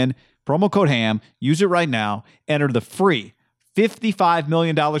playing. Promo code HAM. Use it right now. Enter the free $55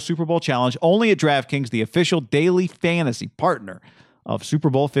 million Super Bowl challenge only at DraftKings, the official daily fantasy partner of Super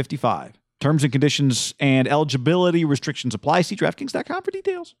Bowl 55. Terms and conditions and eligibility restrictions apply. See DraftKings.com for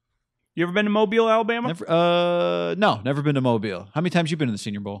details. You ever been to Mobile, Alabama? Never been to Mobile. How many times you been in the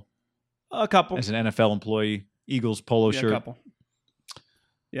Senior Bowl? A couple. As an NFL employee, Eagles polo shirt. A couple.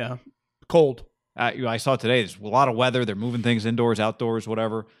 Yeah. Cold. I saw today, there's a lot of weather. They're moving things indoors, outdoors,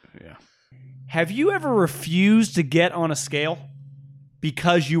 whatever. Yeah. Have you ever refused to get on a scale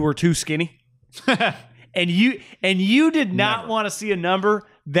because you were too skinny? and you did not want to see a number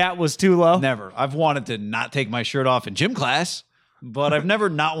that was too low? Never. I've wanted to not take my shirt off in gym class, but I've never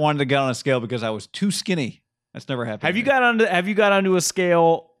not wanted to get on a scale because I was too skinny. That's never happened. Have you got onto a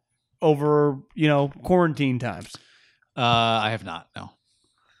scale over, quarantine times? I have not. No.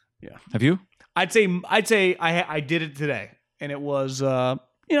 Yeah. Have you? I'd say I did it today, and it was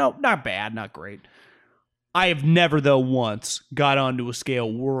not bad, not great. I have never, though, once got onto a scale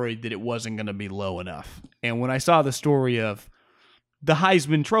worried that it wasn't going to be low enough. And when I saw the story of the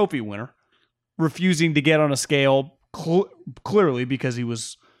Heisman Trophy winner refusing to get on a scale clearly because he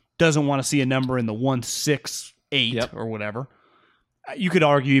doesn't want to see a number in the 168 or whatever, you could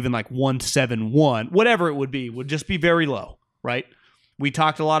argue even like 171, whatever it would just be very low, right? We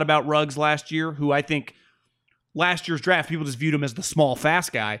talked a lot about Ruggs last year, who I think last year's draft, people just viewed him as the small,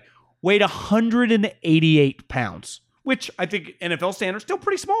 fast guy, weighed 188 pounds, which I think NFL standards still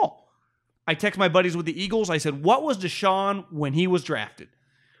pretty small. I text my buddies with the Eagles. I said, what was Deshaun when he was drafted?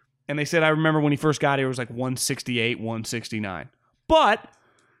 And they said, I remember when he first got here, it was like 168, 169. But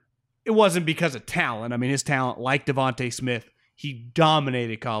it wasn't because of talent. I mean, his talent, like Devontae Smith, he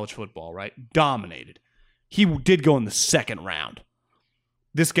dominated college football, right? Dominated. He did go in the second round.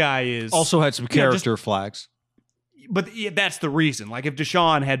 This guy is... Also had some character flags. But that's the reason. Like, if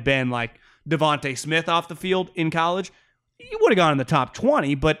Deshaun had been like Devontae Smith off the field in college, he would have gone in the top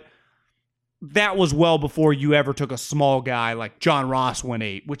 20, but that was well before you ever took a small guy like John Ross went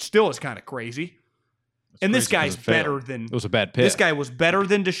 8, which still is kind of crazy. And this guy's better than... It was a bad pick. This guy was better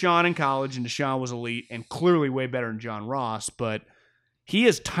than Deshaun in college, and Deshaun was elite, and clearly way better than John Ross, but he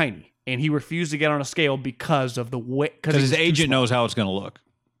is tiny. And he refused to get on a scale because of the way. Because his agent knows how it's going to look.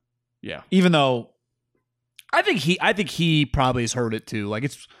 Yeah, even though I think he probably has heard it too.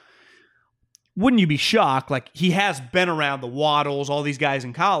 Like, wouldn't you be shocked? Like, he has been around the Waddles, all these guys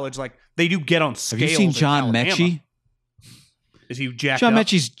in college. Like, they do get on scales. Have you seen John Mechie? Is he jacked? John up?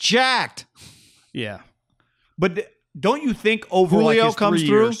 Mechie's jacked. Yeah, but don't you think over Julio like his comes 3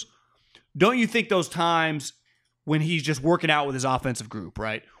 through? years? Don't you think those times when he's just working out with his offensive group,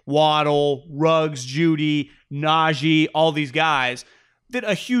 right? Waddle, Ruggs, Judy, Najee, all these guys, that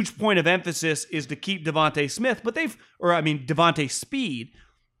a huge point of emphasis is to keep Devontae Smith, Devontae Speed,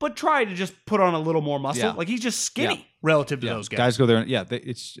 but try to just put on a little more muscle. Yeah. Like, he's just skinny relative to those guys. Guys go there.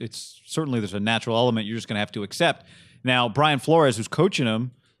 It's certainly there's a natural element you're just going to have to accept. Now, Brian Flores, who's coaching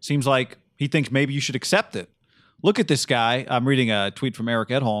him, seems like he thinks maybe you should accept it. Look at this guy. I'm reading a tweet from Eric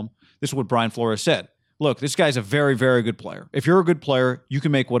Edholm. This is what Brian Flores said. Look, this guy's a very, very good player. If you're a good player, you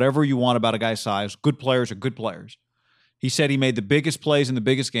can make whatever you want about a guy's size. Good players are good players. He said he made the biggest plays in the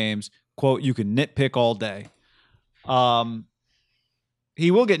biggest games. Quote, you can nitpick all day. He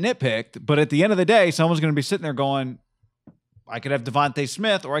will get nitpicked, but at the end of the day, someone's going to be sitting there going, I could have Devontae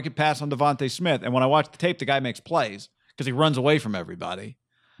Smith or I could pass on Devontae Smith. And when I watch the tape, the guy makes plays because he runs away from everybody.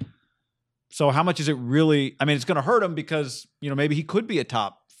 So how much is it really? I mean, it's going to hurt him because, maybe he could be a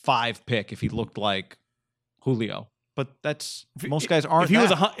top 5 pick if he looked like Julio. But most guys aren't.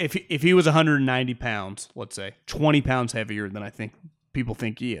 If he was 190 pounds, let's say 20 pounds heavier than I think people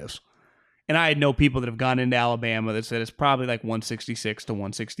think he is, and I know people that have gone into Alabama that said it's probably like 166 to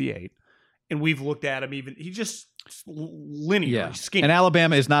 168, and we've looked at him. Even he's just linear, skinny. And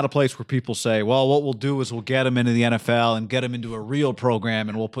Alabama is not a place where people say, "Well, what we'll do is we'll get him into the NFL and get him into a real program,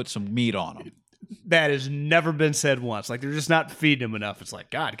 and we'll put some meat on him." That has never been said once. Like, they're just not feeding him enough. It's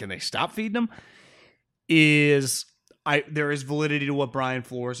like, God, can they stop feeding him? There is validity to what Brian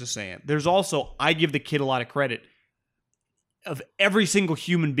Flores is saying. There's also, I give the kid a lot of credit. Of every single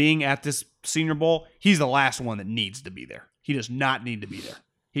human being at this Senior Bowl, he's the last one that needs to be there. He does not need to be there.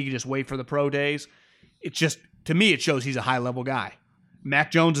 He can just wait for the pro days. It's just, to me, it shows he's a high-level guy.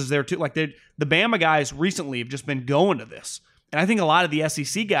 Mac Jones is there too. Like, the Bama guys recently have just been going to this. And I think a lot of the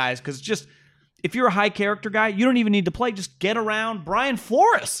SEC guys, because just, if you're a high-character guy, you don't even need to play. Just get around Brian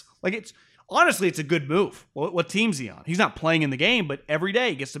Flores. Like, it's honestly, it's a good move. What team's he on? He's not playing in the game, but every day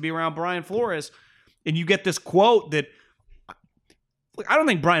he gets to be around Brian Flores. And you get this quote that, I don't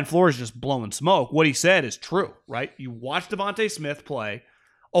think Brian Flores is just blowing smoke. What he said is true, right? You watch Devontae Smith play.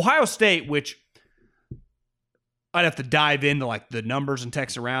 Ohio State, which I'd have to dive into like the numbers and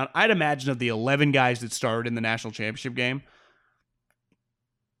text around. I'd imagine of the 11 guys that started in the national championship game,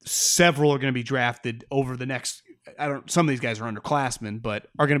 several are going to be drafted over the next, some of these guys are underclassmen, but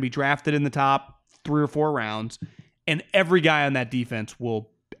are going to be drafted in the top 3 or 4 rounds. And every guy on that defense will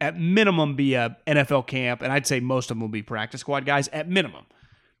at minimum be a NFL camp, and I'd say most of them will be practice squad guys at minimum.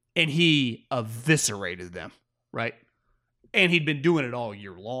 And he eviscerated them, right? And he'd been doing it all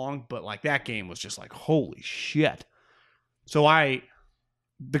year long, but like that game was just like, holy shit. So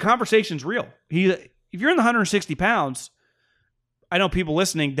the conversation's real. If you're in the 160 pounds, I know people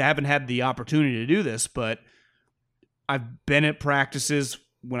listening that haven't had the opportunity to do this, but I've been at practices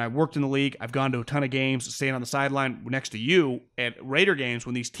when I worked in the league. I've gone to a ton of games, staying on the sideline next to you at Raider games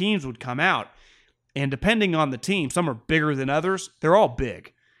when these teams would come out. And depending on the team, some are bigger than others. They're all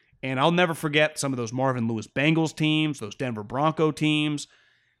big. And I'll never forget some of those Marvin Lewis Bengals teams, those Denver Bronco teams.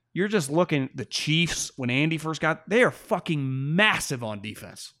 You're just looking, the Chiefs, when Andy first got, they are fucking massive on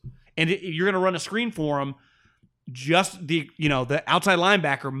defense. And you're going to run a screen for them, just the outside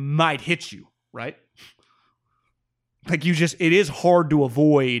linebacker might hit you, right? Like it is hard to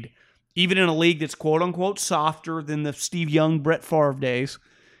avoid, even in a league that's quote unquote softer than the Steve Young, Brett Favre days.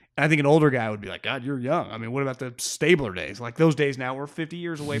 I think an older guy would be like, God, you're young. I mean, what about the Stabler days? Like those days now, we're 50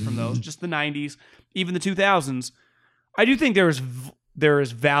 years away from those, just the 90s, even the 2000s. I do think there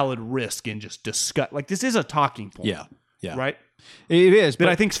is valid risk in just discuss. Like this is a talking point. Yeah. Right? It is. But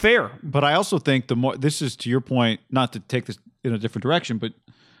I think it's fair. But I also think this is to your point, not to take this in a different direction, but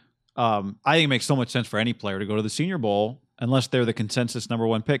I think it makes so much sense for any player to go to the Senior Bowl unless they're the consensus number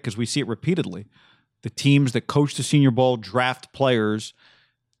 1 pick, because we see it repeatedly. The teams that coach the Senior Bowl draft players.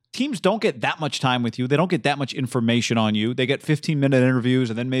 Teams don't get that much time with you. They don't get that much information on you. They get 15-minute interviews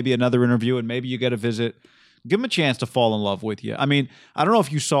and then maybe another interview and maybe you get a visit. Give them a chance to fall in love with you. I mean, I don't know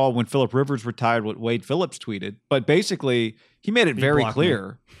if you saw when Phillip Rivers retired what Wade Phillips tweeted, but basically he made it very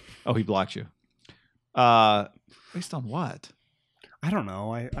clear. Me. Oh, he blocked you. Based on what? I don't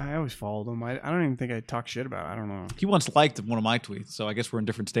know. I always followed him. I don't even think I talk shit about it. I don't know. He once liked one of my tweets, so I guess we're in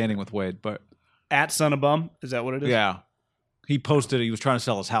different standing with Wade. But at Son of Bum, is that what it is? Yeah. He posted, he was trying to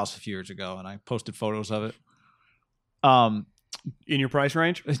sell his house a few years ago, and I posted photos of it. In your price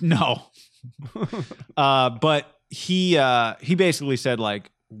range? No. But he basically said,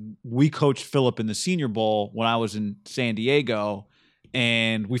 like, we coached Phillip in the Senior Bowl when I was in San Diego,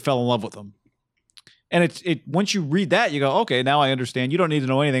 and we fell in love with him. And it once you read that, you go, okay, now I understand. You don't need to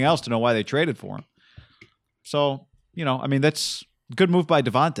know anything else to know why they traded for him. So, I mean, that's a good move by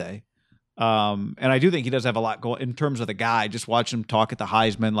Devontae. And I do think he does have a lot going in terms of the guy. Just watch him talk at the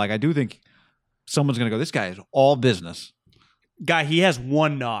Heisman. Like, I do think someone's going to go, this guy is all business. Guy, he has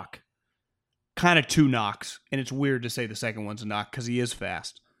one knock, kind of 2 knocks, and it's weird to say the second one's a knock because he is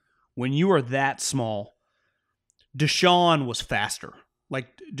fast. When you are that small, Deshaun was faster. Like,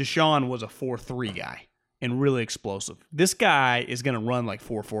 Deshaun was a 4.3 guy and really explosive. This guy is going to run like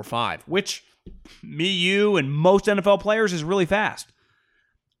 4.45, which me, you, and most NFL players is really fast.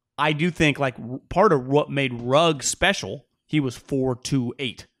 I do think like part of what made Ruggs special, he was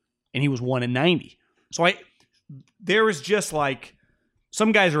 4.28 and he was 1.90. So there is just like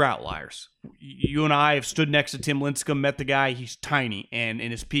some guys are outliers. You and I have stood next to Tim Lincecum, met the guy, he's tiny, and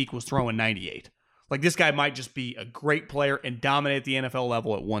in his peak was throwing 98. Like this guy might just be a great player and dominate the NFL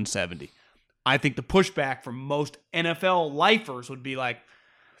level at 170. I think the pushback from most NFL lifers would be like,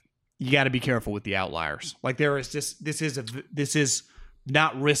 you got to be careful with the outliers. Like there is just this is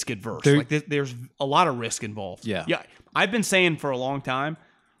not risk adverse. There's a lot of risk involved. Yeah. I've been saying for a long time,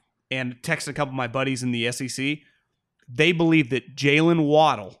 and texted a couple of my buddies in the SEC, they believe that Jalen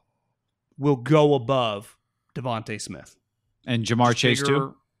Waddle will go above Devontae Smith. And Jamar Chase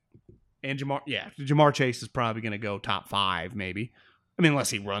too? And Jamar Chase is probably going to go top 5 maybe. I mean, unless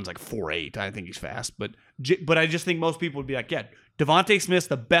he runs like 4.8. I think he's fast. But I just think most people would be like, yeah, Devontae Smith's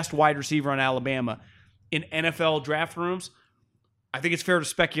the best wide receiver on Alabama. In NFL draft rooms, I think it's fair to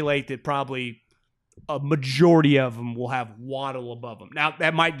speculate that probably a majority of them will have Waddle above them. Now,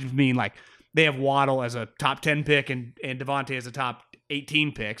 that might just mean like they have Waddle as a top 10 pick and Devontae as a top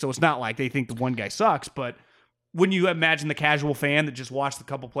 18 pick. So it's not like they think the one guy sucks, but wouldn't you imagine the casual fan that just watched a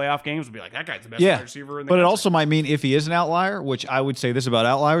couple playoff games would be like, that guy's the best wide receiver in the country. It also might mean if he is an outlier, which I would say this about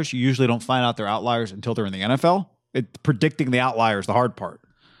outliers, you usually don't find out they're outliers until they're in the NFL. Predicting the outlier is the hard part,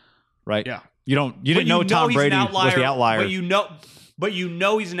 right? Yeah. You didn't know Tom Brady was the outlier. But you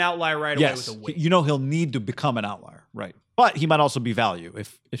know he's an outlier right away with Yes, a weight. you know he'll need to become an outlier, right? But he might also be value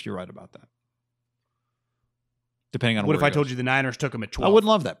if you're right about that. Depending on What if where I he told goes. you the Niners took him at 12? I wouldn't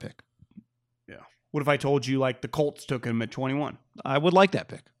love that pick. Yeah. What if I told you like the Colts took him at 21? I would like that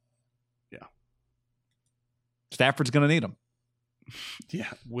pick. Yeah. Stafford's going to need him. Yeah.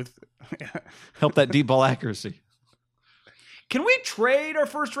 With Help that deep ball accuracy. Can we trade our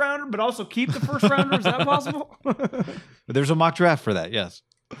first rounder, but also keep the first rounder? Is that possible? There's a mock draft for that, yes.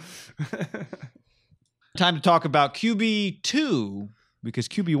 Time to talk about QB2, because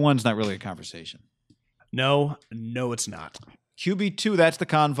QB1's not really a conversation. No, it's not. QB2, that's the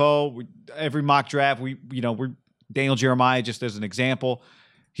convo. Every mock draft, we're Daniel Jeremiah, just as an example.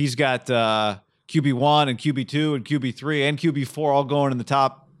 He's got QB1 and QB2 and QB3 and QB4 all going in the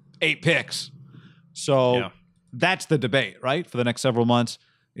top 8 picks. So that's the debate, right? For the next several months.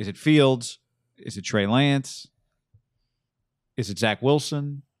 Is it Fields? Is it Trey Lance? Is it Zach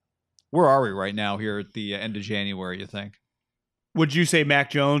Wilson? Where are we right now here at the end of January, you think? Would you say Mac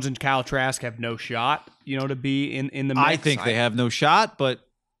Jones and Kyle Trask have no shot, to be in the mix? I think they have no shot, but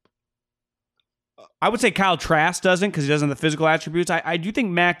I would say Kyle Trask doesn't because he doesn't have the physical attributes. I do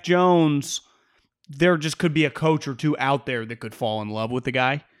think Mac Jones, there just could be a coach or two out there that could fall in love with the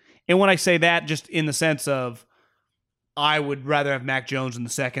guy. And when I say that, just in the sense of I would rather have Mac Jones in the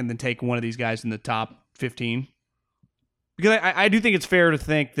second than take one of these guys in the top 15. Because I do think it's fair to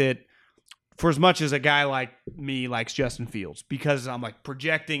think that for as much as a guy like me likes Justin Fields, because I'm like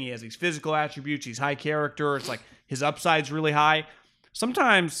projecting, he has these physical attributes, he's high character, it's like his upside's really high.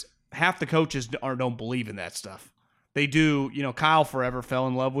 Sometimes half the coaches don't believe in that stuff. They do, Kyle forever fell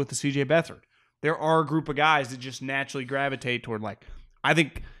in love with the CJ Beathard. There are a group of guys that just naturally gravitate toward like, I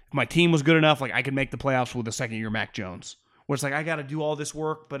think if my team was good enough, like I could make the playoffs with a second-year Mac Jones. Where it's like, I got to do all this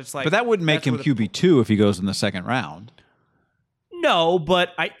work, but it's like... But that wouldn't make him QB2 if he goes in the second round. No, but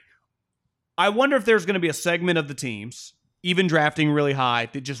I wonder if there's going to be a segment of the teams, even drafting really high,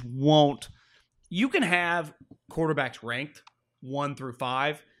 that just won't. You can have quarterbacks ranked 1 through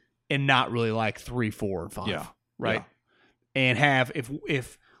 5 and not really like 3, 4, and 5. Yeah. Right. Yeah. And have,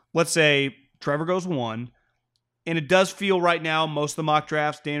 if let's say Trevor goes 1, and it does feel right now, most of the mock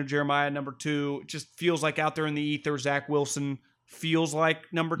drafts, Daniel Jeremiah number 2, it just feels like out there in the ether, Zach Wilson feels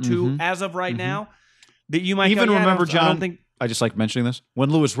like number 2 as of right now. That you might even go, remember, I John. don't think. I just like mentioning this.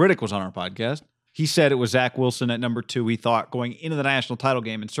 When Louis Riddick was on our podcast, he said it was Zach Wilson at number 2. He thought going into the national title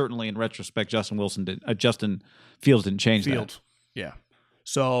game, and certainly in retrospect, Justin Fields didn't change that. Yeah.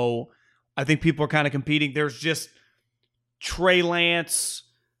 So I think people are kind of competing. There's just Trey Lance,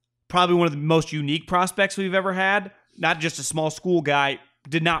 probably one of the most unique prospects we've ever had. Not just a small school guy,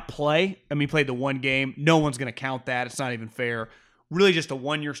 did not play. I mean, he played the one game. No one's going to count that. It's not even fair. Really just a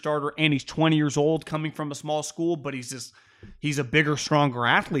one-year starter, and he's 20 years old coming from a small school, but he's a bigger, stronger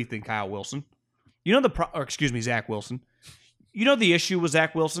athlete than Kyle Wilson. Zach Wilson. You know the issue with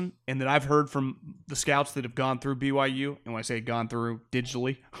Zach Wilson, and that I've heard from the scouts that have gone through BYU, and when I say gone through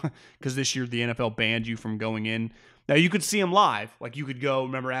digitally, because this year the NFL banned you from going in. Now, you could see him live. Like, you could go,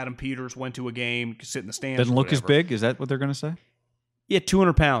 remember Adam Peters went to a game, could sit in the stands. Doesn't look as big? Is that what they're going to say? Yeah,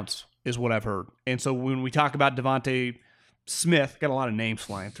 200 pounds is what I've heard. And so when we talk about Devontae Smith, got a lot of names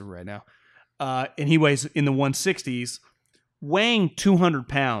flying through right now, and he weighs in the 160s, weighing 200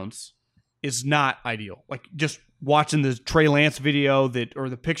 pounds is not ideal. Like, just watching the Trey Lance video or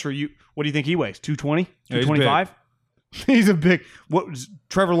the picture, what do you think he weighs? 220? 225? He's a big.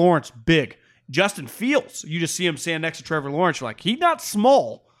 Trevor Lawrence, big. Justin Fields, you just see him stand next to Trevor Lawrence, you're like, he's not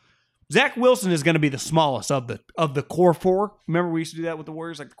small. Zach Wilson is going to be the smallest of the core 4. Remember we used to do that with the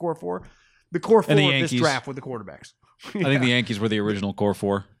Warriors, like the core 4? The core 4 of this draft with the quarterbacks. I think the Yankees were the original core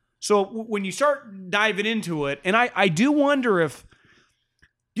 4. So when you start diving into it, and I do wonder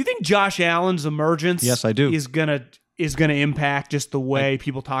do you think Josh Allen's emergence yes, I do. is gonna impact just the way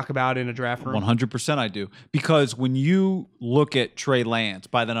people talk about in a draft room? 100% I do. Because when you look at Trey Lance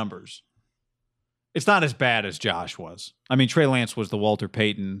by the numbers, it's not as bad as Josh was. I mean, Trey Lance was the Walter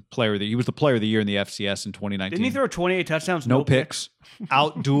Payton player. He was the player of the year in the FCS in 2019. Didn't he throw 28 touchdowns? No picks.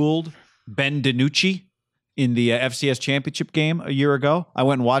 Outdueled Ben DiNucci in the FCS championship game a year ago. I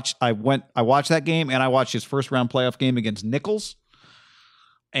watched that game, and I watched his first round playoff game against Nichols.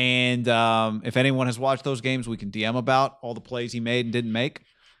 And if anyone has watched those games, we can DM about all the plays he made and didn't make.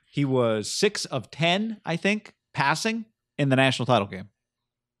 He was 6 of 10, I think, passing in the national title game.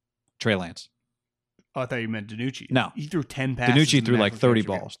 Trey Lance. Oh, I thought you meant DiNucci. No. He threw 10 passes. DiNucci threw like 30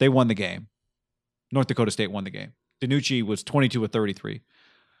 balls. They won the game. North Dakota State won the game. DiNucci was 22 of 33.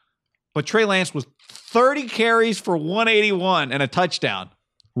 But Trey Lance was 30 carries for 181 and a touchdown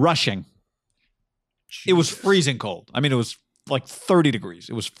rushing. Jesus. It was freezing cold. I mean, it was like 30 degrees.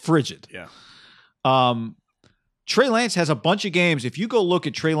 It was frigid. Yeah. Trey Lance has a bunch of games. If you go look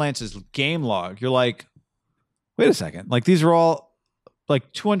at Trey Lance's game log, you're like, wait a second. Like these are all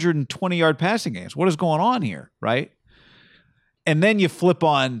like 220-yard passing games. What is going on here, right? And then you flip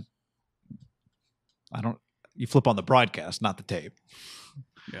on the broadcast, not the tape.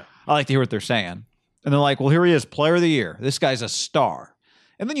 Yeah. I like to hear what they're saying. And they're like, well, here he is, player of the year. This guy's a star.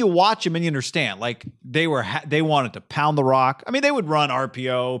 And then you watch him and you understand, like they wanted to pound the rock. I mean, they would run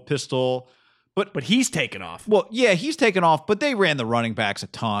RPO, pistol, but he's taken off. Well, yeah, he's taken off, but they ran the running backs a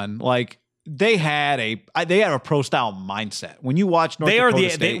ton. Like they had a pro style mindset. When you watch North Dakota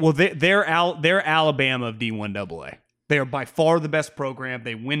State, they're Alabama of D1AA. They are by far the best program.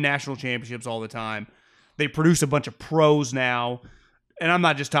 They win national championships all the time. They produce a bunch of pros now. And I'm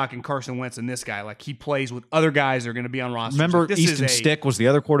not just talking Carson Wentz and this guy. Like, he plays with other guys that are going to be on rosters. Remember, like, Easton Stick was the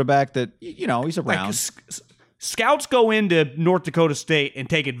other quarterback that, he's around. Like, scouts go into North Dakota State and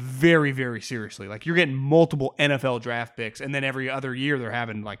take it very, very seriously. Like, you're getting multiple NFL draft picks, and then every other year they're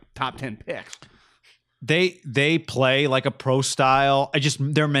having, like, top 10 picks. They play like a pro style.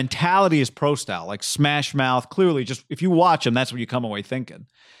 Their mentality is pro style, like smash mouth. Clearly, just if you watch him, that's what you come away thinking.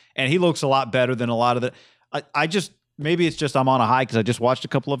 And he looks a lot better than a lot of the. Maybe it's just I'm on a high because I just watched a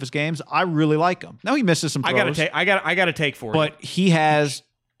couple of his games. I really like him. Now he misses some throws. I got to take for it. But he has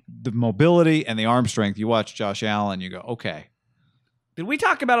the mobility and the arm strength. You watch Josh Allen, you go, okay. Did we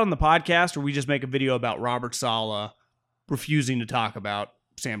talk about it on the podcast, or we just make a video about Robert Saleh refusing to talk about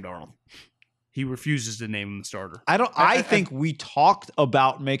Sam Darnold? He refuses to name him the starter. I think we talked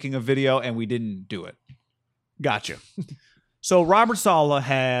about making a video and we didn't do it. Gotcha. So Robert Saleh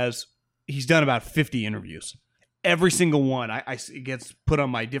he's done about 50 interviews. Every single one it gets put on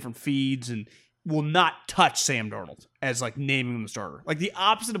my different feeds and will not touch Sam Darnold as like naming him the starter. Like the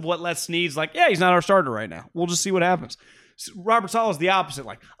opposite of what Les Snead's like, yeah, he's not our starter right now. We'll just see what happens. So Robert Saleh is the opposite.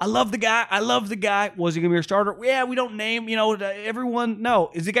 Like, I love the guy. Was he going to be your starter? Yeah, we don't name, everyone.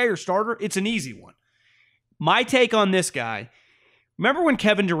 No. Is the guy your starter? It's an easy one. My take on this guy, remember when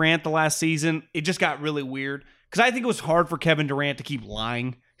Kevin Durant the last season, it just got really weird? Because I think it was hard for Kevin Durant to keep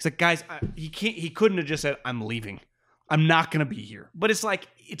lying. He's like, guys, he couldn't have just said, I'm leaving. I'm not going to be here. But it's like,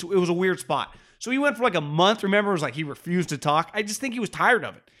 it was a weird spot. So he went for like a month. Remember, it was like he refused to talk. I just think he was tired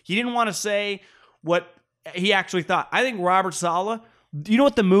of it. He didn't want to say what he actually thought. I think Robert Saleh, you know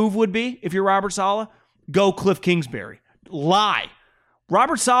what the move would be if you're Robert Saleh? Go Cliff Kingsbury. Lie.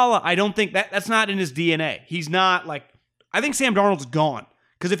 Robert Saleh, I don't think that's not in his DNA. He's not like, I think Sam Darnold's gone.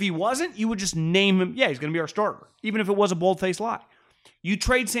 Because if he wasn't, you would just name him, yeah, he's going to be our starter. Even if it was a bold-faced lie. You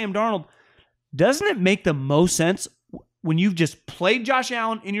trade Sam Darnold, doesn't it make the most sense when you've just played Josh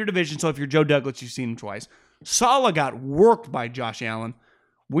Allen in your division? So if you're Joe Douglas, you've seen him twice. Saleh got worked by Josh Allen.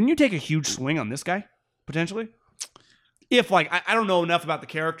 Wouldn't you take a huge swing on this guy, potentially? If, like, I don't know enough about the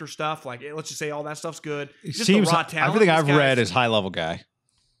character stuff. Like, let's just say all that stuff's good. Just the raw talent. Everything I've read is high-level guy.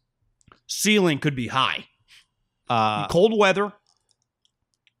 Ceiling could be high. Cold weather.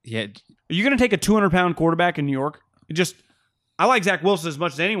 Yeah. Are you going to take a 200-pound quarterback in New York? I like Zach Wilson as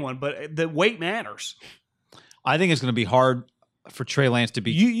much as anyone, but the weight matters. I think it's going to be hard for Trey Lance to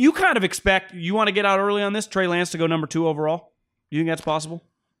be. You kind of expect, you want to get out early on this, Trey Lance to go number 2 overall? You think that's possible?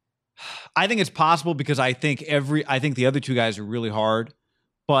 I think it's possible because I think the other two guys are really hard,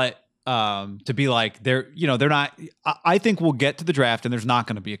 but to be like they're not. I think we'll get to the draft and there's not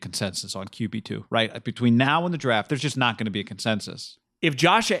going to be a consensus on QB2, right? Between now and the draft, there's just not going to be a consensus. If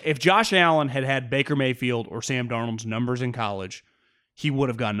Josh Allen had Baker Mayfield or Sam Darnold's numbers in college, he would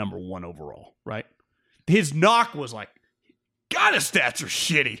have gone number 1 overall, right? His knock was like, God, his stats are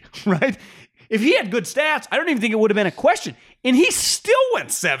shitty, right? If he had good stats, I don't even think it would have been a question. And he still went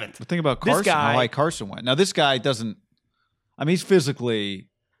 7th. But think about Carson, how high Carson went. Now, this guy doesn't, he's physically.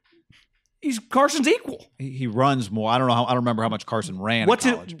 Carson's equal. He runs more. I don't remember how much Carson ran in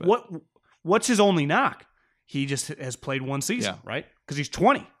college. What's his only knock? He just has played one season, right? Because he's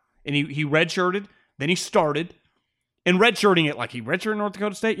 20. And he redshirted, then he started. And redshirting it, like he redshirted North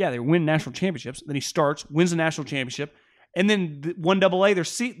Dakota State, yeah, they win national championships. Then he starts, wins the national championship. And then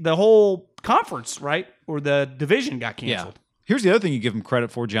 1AA, the whole conference, right? Or the division got canceled. Yeah. Here's the other thing you give him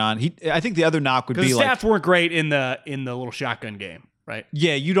credit for, John. I think the other knock would be the stats weren't great in the little shotgun game, right?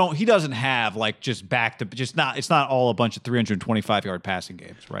 Yeah, he doesn't have like just it's not all a bunch of 325-yard passing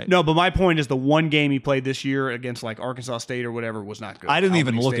games, right? No, but my point is the one game he played this year against like Arkansas State or whatever was not good. I didn't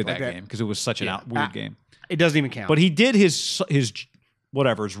even look at that game because it was such a weird game. It doesn't even count. But he did his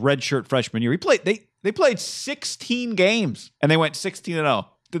redshirt freshman year. They played 16 games and they went 16-0.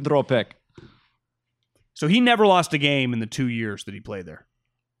 Didn't throw a pick. So he never lost a game in the 2 years that he played there.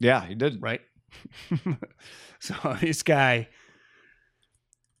 Yeah, he did. Right? So this guy,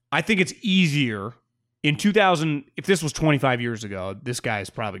 I think it's easier in 2000. If this was 25 years ago, this guy is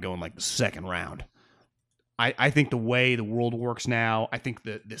probably going like the second round. I think the way the world works now, I think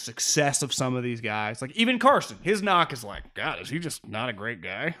the success of some of these guys, like even Carson, his knock is like, God, is he just not a great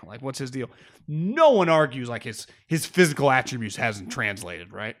guy? Like, what's his deal? No one argues like his physical attributes hasn't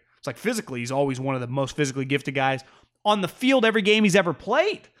translated, right? It's like physically, he's always one of the most physically gifted guys on the field every game he's ever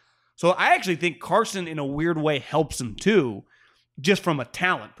played. So I actually think Carson, in a weird way, helps him too, just from a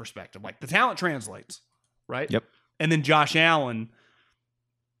talent perspective. Like the talent translates, right? Yep. And then Josh Allen,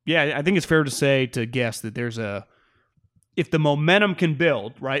 yeah, I think it's fair to guess that if the momentum can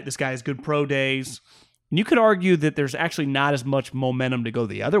build, right? This guy has good pro days. And you could argue that there's actually not as much momentum to go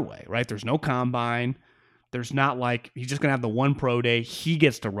the other way, right? There's no combine. There's not like he's just going to have the one pro day. He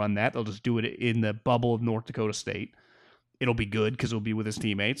gets to run that. They'll just do it in the bubble of North Dakota State. It'll be good because it'll be with his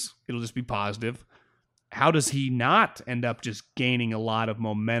teammates. It'll just be positive. How does he not end up just gaining a lot of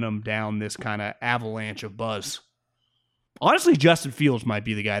momentum down this kind of avalanche of buzz? Honestly, Justin Fields might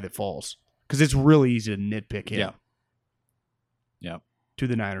be the guy that falls because it's really easy to nitpick him. Yeah. To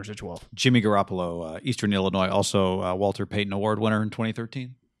the Niners at 12. Jimmy Garoppolo, Eastern Illinois, also Walter Payton Award winner in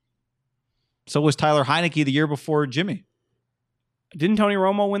 2013. So was Tyler Heineke the year before Jimmy. Didn't Tony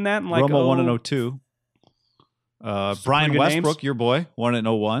Romo win that? Romo won in 02. Brian Westbrook, names. Your boy, won in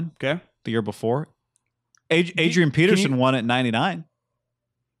 01. Okay. The year before. Adrian Peterson won at 99.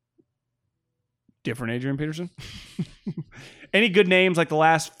 Different Adrian Peterson. Any good names like the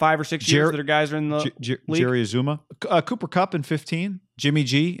last 5 or 6 years that are guys are in the league? Jerry Azuma. Cooper Kupp in 15. Jimmy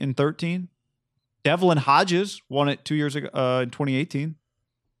G in 13. Devlin Hodges won it 2 years ago in 2018.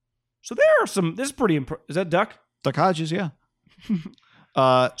 So there are some. This is pretty impressive. Is that Duck? Duck Hodges, yeah.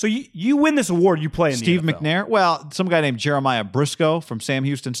 So you win this award, you play in Steve the NFL. McNair. Well, some guy named Jeremiah Briscoe from Sam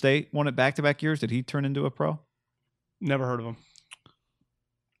Houston State won it back-to-back years. Did he turn into a pro? Never heard of him.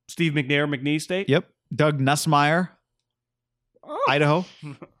 Steve McNair, McNeese State? Yep. Doug Nussmeier, Idaho.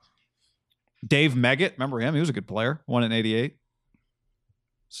 Dave Meggett, remember him? He was a good player. Won in 88.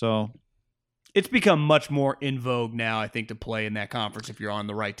 So it's become much more in vogue now, I think, to play in that conference if you're on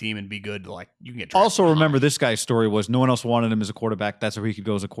the right team and be good. Like you can get. Also, remember this guy's story was no one else wanted him as a quarterback. That's where he could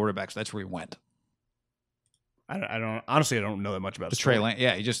go as a quarterback. So that's where he went. I don't honestly. I don't know that much about the Trey Lance.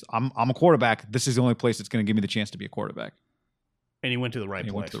 Yeah, I'm a quarterback. This is the only place that's going to give me the chance to be a quarterback. And he went to the right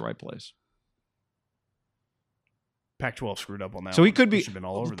place. He went to the right place. Pac-12 screwed up on that. So he could be. Been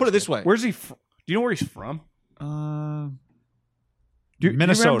all over. Put it this way. Where's he? Do you know where he's from? Minnesota. Do you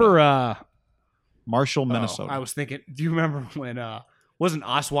remember? Marshall, Minnesota. I was thinking. Do you remember when wasn't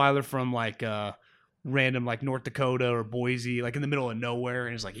Osweiler from like random like North Dakota or Boise, like in the middle of nowhere,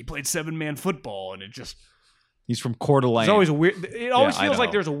 and it's like he played 7-man football, and it just. He's from Coeur d'Alene. It's always a weird. It always feels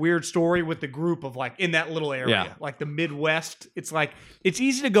like there's a weird story with the group of like in that little area, like the Midwest. It's like it's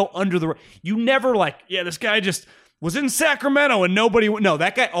easy to go under the. You never like, this guy just was in Sacramento and nobody. No,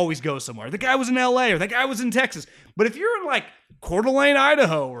 that guy always goes somewhere. The guy was in L.A. or that guy was in Texas. But if you're in like Coeur d'Alene,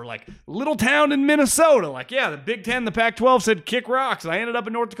 Idaho, or like little town in Minnesota, like the Big Ten, the Pac-12 said kick rocks, and I ended up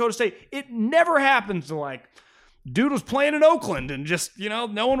in North Dakota State. It never happens to like dude was playing in Oakland and just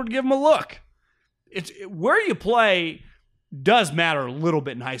no one would give him a look. Where you play does matter a little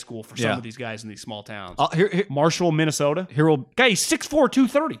bit in high school for some of these guys in these small towns. Here, Marshall, Minnesota. Guy, he's 6'4",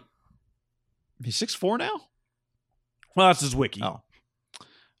 230. He's 6'4" now? Well, that's his wiki. Oh.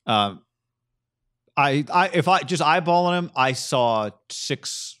 If I just eyeballing him, I saw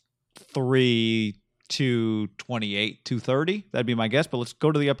 6'3", 228, 230. That'd be my guess. But let's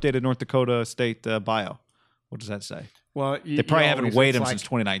go to the updated North Dakota State bio. What does that say? Well, they probably haven't weighed him since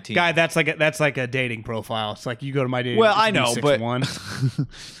 2019. Guy, that's like a dating profile. It's like you go to my dating. Well, I know, but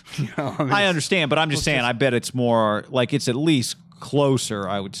I understand. But I'm just saying. I bet it's more like it's at least closer.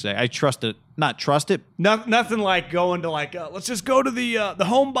 I would say I trust it. Not trust it. Nothing like going to like let's just go to the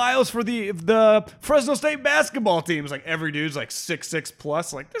home bios for the Fresno State basketball team. It's like every dude's like 6'6"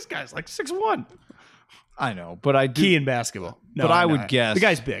 plus. Like this guy's like 6'1". I know, but I do key in basketball. No, but I would guess the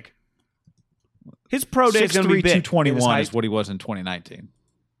guy's big. His pro day is going to be big. 221 is what he was in 2019.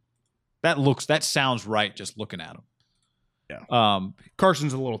 That sounds right just looking at him. Yeah.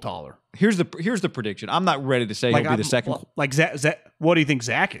 Carson's a little taller. Here's the prediction. I'm not ready to say he'll be the second. Like Zach, what do you think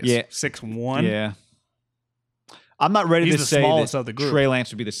Zach is? Yeah. 6'1"? Yeah. I'm not ready to say that of the group. Trey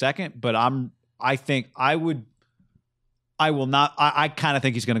Lance would be the second, but I will not. I kind of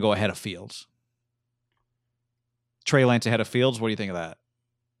think he's going to go ahead of Fields. Trey Lance ahead of Fields. What do you think of that?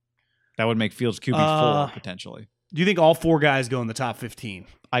 That would make Fields QB4 potentially. Do you think all 4 guys go in the top 15?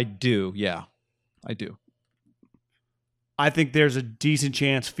 I do. Yeah, I do. I think there's a decent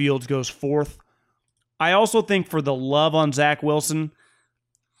chance Fields goes 4th. I also think for the love on Zach Wilson,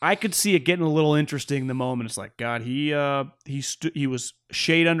 I could see it getting a little interesting the moment. It's like, God, he was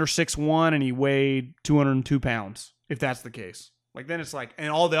shade under 6'1" and he weighed 202 pounds, if that's the case. Like, then it's like,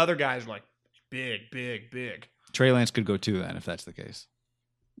 and all the other guys are like, big, big, big. Trey Lance could go too then, if that's the case.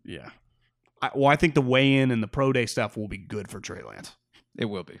 Yeah. I think the weigh-in and the pro day stuff will be good for Trey Lance. It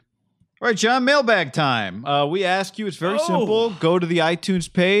will be. All right, John, mailbag time. We ask you, it's very simple. Go to the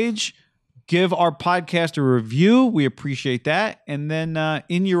iTunes page, give our podcast a review. We appreciate that. And then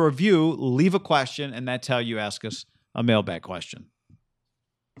in your review, leave a question, and that's how you ask us a mailbag question.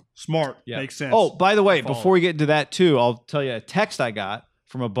 Smart. Yeah. Makes sense. Oh, by the way, before we get into that too, I'll tell you a text I got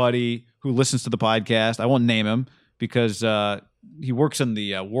from a buddy who listens to the podcast. I won't name him because he works in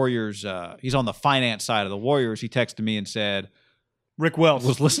the Warriors. He's on the finance side of the Warriors. He texted me and said, Rick Wells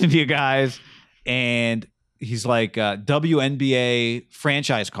was listening to you guys, and he's like, WNBA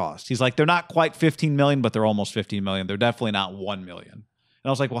franchise cost. He's like, they're not quite $15 million, but they're almost $15 million. They're definitely not $1 million. And I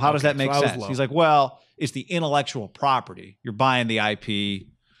was like, well, how does that make sense? He's like, well, it's the intellectual property. You're buying the IP.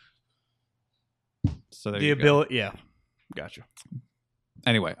 So there you go. Yeah. Gotcha.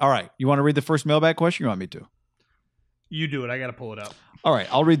 Anyway, all right. You want to read the first mailbag question or you want me to? You do it. I got to pull it up. All right.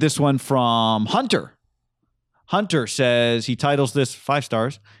 I'll read this one from Hunter. Hunter says, he titles this 5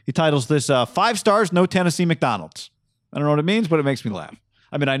 stars. He titles this 5 stars, no Tennessee McDonald's. I don't know what it means, but it makes me laugh.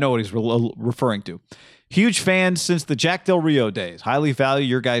 I mean, I know what he's referring to. Huge fan since the Jack Del Rio days. Highly value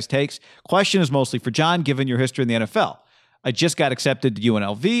your guys' takes. Question is mostly for John, given your history in the NFL. I just got accepted to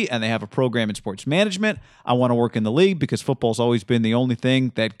UNLV, and they have a program in sports management. I want to work in the league because football's always been the only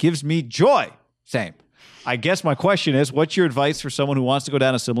thing that gives me joy. Same. I guess my question is, what's your advice for someone who wants to go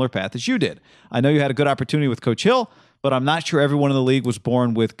down a similar path as you did? I know you had a good opportunity with Coach Hill, but I'm not sure everyone in the league was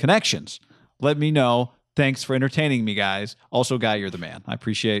born with connections. Let me know. Thanks for entertaining me, guys. Also, Guy, you're the man. I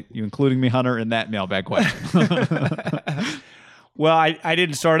appreciate you including me, Hunter, in that mailbag question. Well, I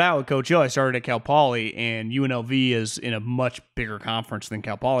didn't start out with Coach Hill. I started at Cal Poly, and UNLV is in a much bigger conference than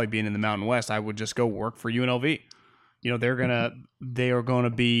Cal Poly, being in the Mountain West. I would just go work for UNLV. You know, they are gonna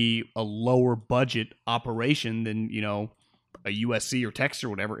be a lower budget operation than, you know, a USC or Texas or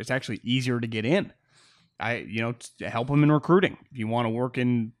whatever. It's actually easier to get in. To help them in recruiting. If you want to work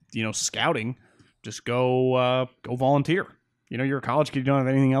in, scouting, just go volunteer. You know, you're a college kid, you don't have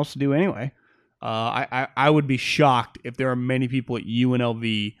anything else to do anyway. I would be shocked if there are many people at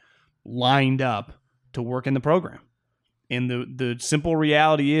UNLV lined up to work in the program. And the simple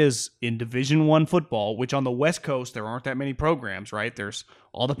reality is, in Division I football, which on the West Coast, there aren't that many programs, right? There's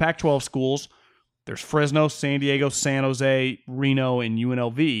all the Pac-12 schools. There's Fresno, San Diego, San Jose, Reno, and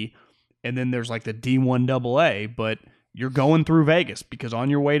UNLV. And then there's like the D1 AA, but you're going through Vegas because on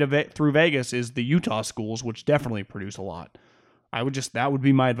your way through Vegas is the Utah schools, which definitely produce a lot. That would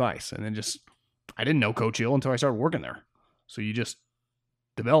be my advice. And then I didn't know Coach Hill until I started working there. So you just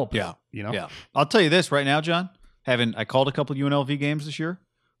develop. Yeah. Yeah. I'll tell you this right now, John. I called a couple UNLV games this year.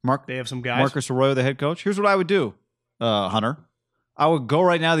 They have some guys. Marcus Arroyo, the head coach. Here's what I would do, Hunter. I would go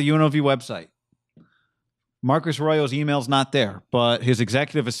right now to the UNLV website. Marcus Arroyo's email's not there, but his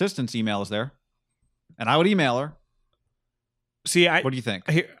executive assistant's email is there. And I would email her. See, what do you think?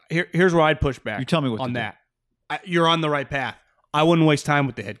 Here's where I'd push back. You tell me what on to that. You're on the right path. I wouldn't waste time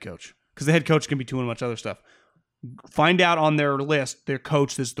with the head coach because the head coach can be doing much other stuff. Find out on their list, their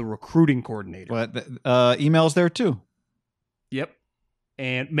coach is the recruiting coordinator. Well, email's there too. Yep.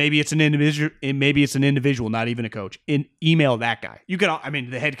 And maybe it's an individual, not even a coach. Email that guy.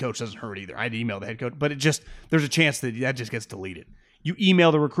 The head coach doesn't hurt either. I'd email the head coach, but there's a chance that just gets deleted. You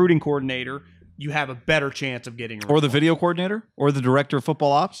email the recruiting coordinator, you have a better chance of getting a or the video coordinator or the director of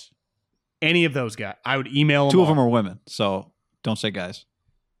football ops. Any of those guys. I would email them. Two of them are women, so don't say guys.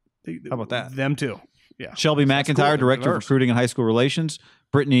 How about that? Them too. Yeah. Shelby McIntyre, director of recruiting and high school relations.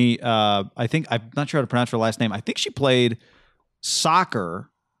 Brittany, I'm not sure how to pronounce her last name. I think she played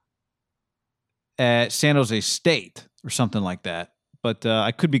soccer at San Jose State or something like that. But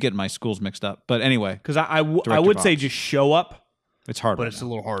I could be getting my schools mixed up. But anyway. Because I would say just show up. It's hard but it's a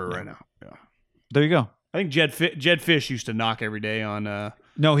little harder right now. Yeah. There you go. I think Jed Fish used to knock every day on...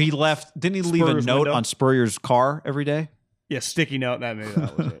 No, he left. Didn't he leave a note on Spurrier's car every day? Yeah, sticky note. That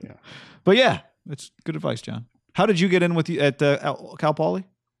was it, yeah. But yeah, it's good advice, John. How did you get in with you at Cal Poly?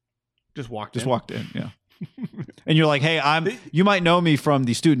 Just walked in, yeah. And you're like, hey, you might know me from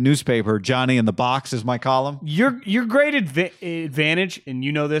the student newspaper. Johnny in the Box is my column. Your great advantage, and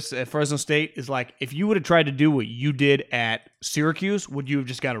you know this at Fresno State, is like if you would have tried to do what you did at Syracuse, would you have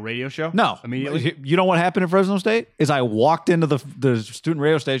just got a radio show? No. Immediately? You know what happened at Fresno State? Is I walked into the student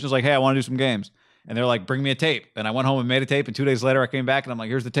radio station, was like, hey, I want to do some games. And they're like, bring me a tape. And I went home and made a tape. And 2 days later, I came back and I'm like,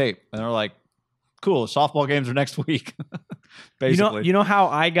 here's the tape. And they're like, cool. Softball games are next week. Basically. You know how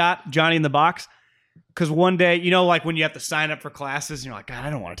I got Johnny in the Box? Because one day, like when you have to sign up for classes, and you're like, God, I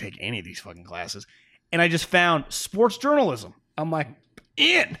don't want to take any of these fucking classes. And I just found sports journalism. I'm like,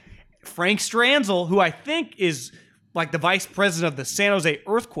 in. Frank Stranzel, who I think is like the vice president of the San Jose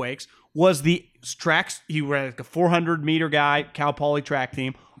Earthquakes, was the tracks. He was like a 400-meter guy, Cal Poly track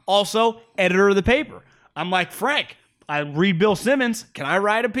team. Also, editor of the paper. I'm like, Frank, I read Bill Simmons. Can I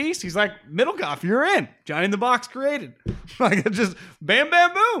write a piece? He's like, Middlecoff, you're in. Johnny in the Box created. Like, just bam,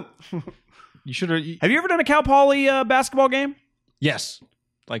 bam, boom. You should have. Have you ever done a Cal Poly basketball game? Yes.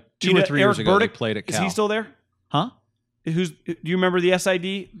 Like 2 or 3 years ago, they played at Cal. Is he still there? Huh? Do you remember the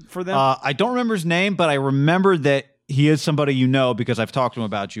SID for them? I don't remember his name, but I remember that he is somebody because I've talked to him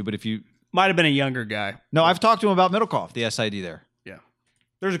about you. But if you might have been a younger guy. No, I've talked to him about Middlecoff, the SID there. Yeah,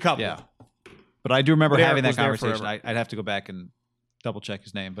 there's a couple. Yeah, but I do remember having that conversation. I'd have to go back and double check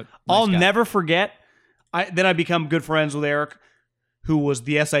his name, but I'll never forget. Then I become good friends with Eric, who was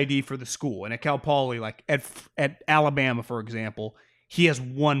the SID for the school, and at Cal Poly, like at Alabama, for example. He has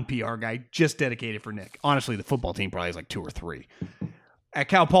one PR guy just dedicated for Nick. Honestly, the football team probably has like 2 or 3. At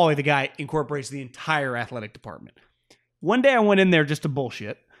Cal Poly, the guy incorporates the entire athletic department. One day I went in there just to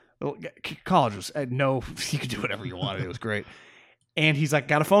bullshit. College was, no, you could do whatever you wanted. It was great. And he's like,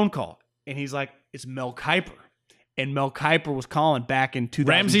 got a phone call. And he's like, it's Mel Kiper. And Mel Kiper was calling back in 2005.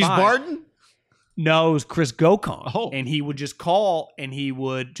 Ramses Barden? No, it was Chris Gokon. Oh. And he would just call, and he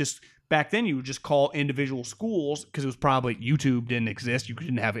would just... Back then, you would just call individual schools because it was probably YouTube didn't exist. You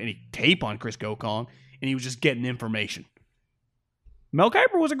didn't have any tape on Chris Gokong, and he was just getting information. Mel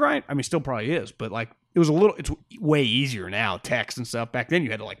Kiper was a grind. I mean, still probably is, but like it's way easier now, text and stuff. Back then,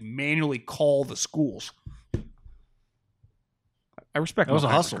 you had to like manually call the schools. I respect that was a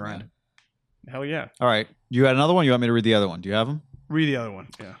Mel Kiper's hustle, grind. man. Hell yeah! All right, you got another one? You want me to read the other one? Do you have them? Read the other one.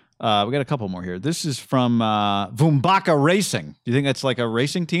 Yeah. We got a couple more here. This is from Vumbaka Racing. Do you think that's like a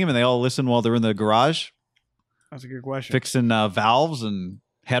racing team and they all listen while they're in the garage? That's a good question. Fixing valves and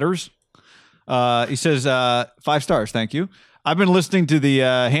headers. He says, 5 stars, thank you. I've been listening to the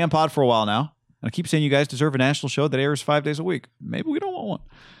Ham Pod for a while now. And I keep saying you guys deserve a national show that airs 5 days a week. Maybe we don't want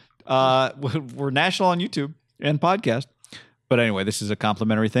one. We're national on YouTube and podcast. But anyway, this is a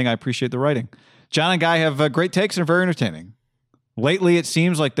complimentary thing. I appreciate the writing. John and Guy have great takes and are very entertaining. Lately, it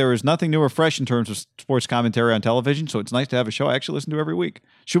seems like there is nothing new or fresh in terms of sports commentary on television, so it's nice to have a show I actually listen to every week.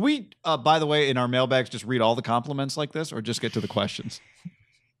 Should we, by the way, in our mailbags, just read all the compliments like this, or just get to the questions?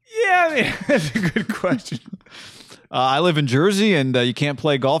 Yeah, I mean, that's a good question. I live in Jersey, and you can't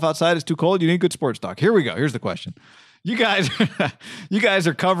play golf outside. It's too cold. You need good sports talk. Here we go. Here's the question. You guys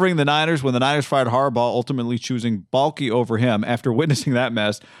are covering the Niners when the Niners fired Harbaugh, ultimately choosing Balky over him. After witnessing that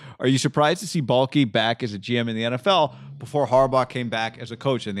mess, are you surprised to see Balky back as a GM in the NFL before Harbaugh came back as a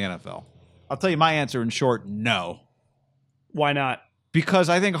coach in the NFL? I'll tell you my answer in short, no. Why not? Because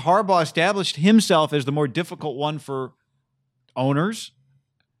I think Harbaugh established himself as the more difficult one for owners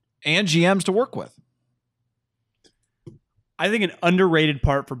and GMs to work with. I think an underrated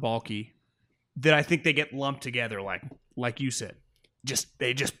part for Balky that I think they get lumped together, like you said,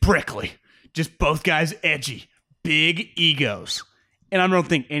 they just prickly, just both guys edgy, big egos, and I don't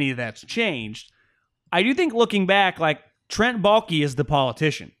think any of that's changed. I do think looking back, like Trent Baalke is the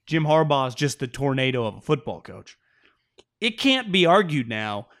politician, Jim Harbaugh is just the tornado of a football coach. It can't be argued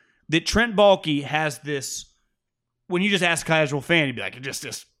now that Trent Baalke has this. When you just ask a casual fan, he'd be like, just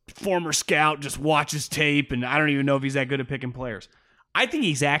this former scout, just watches tape, and I don't even know if he's that good at picking players. I think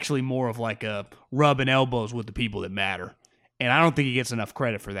he's actually more of like a rubbing elbows with the people that matter. And I don't think he gets enough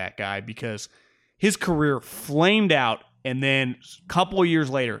credit for that guy because his career flamed out. And then a couple years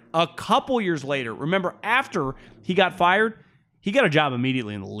later, remember after he got fired, he got a job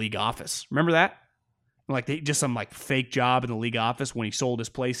immediately in the league office. Remember that? Like just some like fake job in the league office when he sold his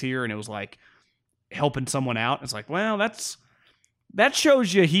place here. And it was like helping someone out. It's like, well, that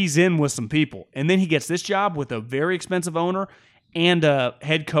shows you he's in with some people. And then he gets this job with a very expensive owner and a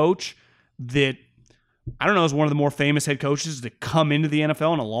head coach that, I don't know, is one of the more famous head coaches to come into the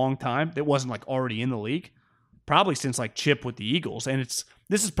NFL in a long time that wasn't like already in the league. Probably since like Chip with the Eagles. And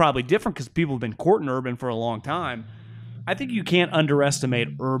this is probably different because people have been courting Urban for a long time. I think you can't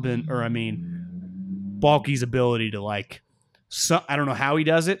underestimate Baalke's ability to I don't know how he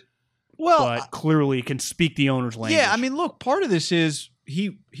does it. Well, but clearly he can speak the owner's language. Yeah, I mean, look, part of this is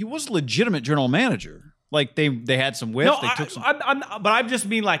he was a legitimate general manager. Like they had some whiffs. But I just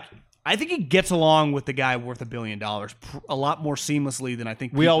mean like I think he gets along with the guy worth $1 billion a lot more seamlessly than I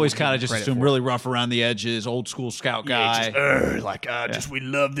think. We always kind of just assume really rough around the edges, old school scout guy. Just we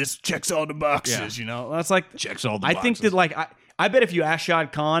love this, checks all the boxes. You know, that's like checks all the I boxes. think that I bet if you ask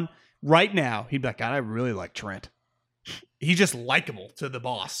Shad Khan, right now, he'd be like, God, I really like Trent. He's just likable to the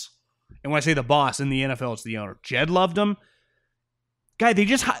boss. And when I say the boss in the NFL, it's the owner. Jed loved him. Guy,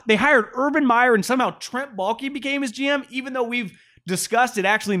 they hired Urban Meyer, and somehow Trent Baalke became his GM, even though we've discussed it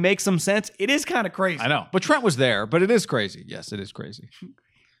actually makes some sense. It is kind of crazy. I know. But Trent was there, but it is crazy. Yes, it is crazy.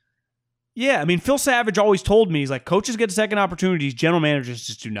 Yeah, I mean, Phil Savage always told me, he's like, coaches get second opportunities, general managers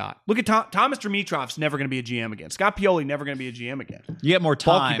just do not. Look at Thomas Dimitrov's never going to be a GM again. Scott Pioli never going to be a GM again. You get more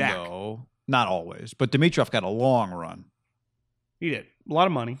time, though. Not always. But Dimitrov got a long run. He did. A lot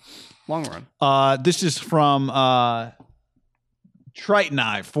of money. Long run. This is from Triton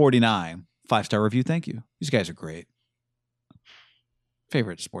Eye 49. 5-star review. Thank you. These guys are great.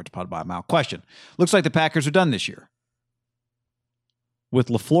 Favorite sports pod by a mile. Question. Looks like the Packers are done this year. With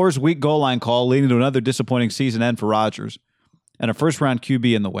LaFleur's weak goal line call leading to another disappointing season end for Rodgers and a first-round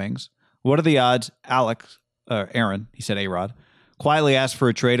QB in the wings, what are the odds Aaron, he said A-Rod, quietly asked for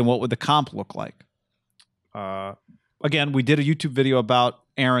a trade, and what would the comp look like? Again, we did a YouTube video about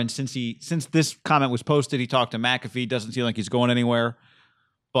Aaron. Since this comment was posted, he talked to McAfee. Doesn't seem like he's going anywhere.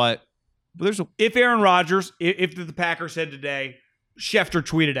 But if Aaron Rodgers, if the Packers said today, Schefter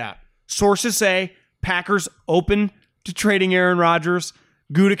tweeted out, sources say Packers open to trading Aaron Rodgers.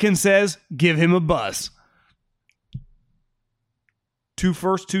 Gutekunst says, give him a buzz. 2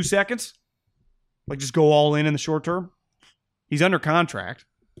 firsts, 2 seconds? Like just go all in the short term? He's under contract.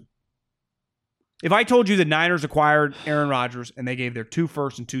 If I told you the Niners acquired Aaron Rodgers and they gave their 2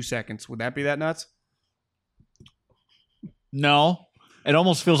 firsts and 2 seconds, would that be that nuts? No. It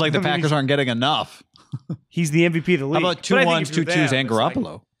almost feels like the Packers aren't getting enough. He's the MVP of the league. How about 2 1s, 2 2s, and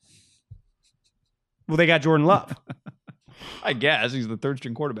Garoppolo? Well, they got Jordan Love. I guess. He's the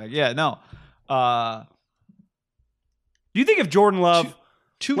third-string quarterback. Yeah, no. Do you think if Jordan Love...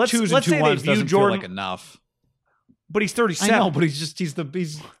 Two 2s and 2 1s doesn't feel like enough. But he's 37. I know, but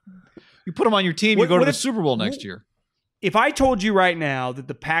you put him on your team, you go to the Super Bowl next year. If I told you right now that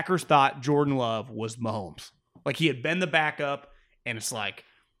the Packers thought Jordan Love was Mahomes, like he had been the backup, and it's like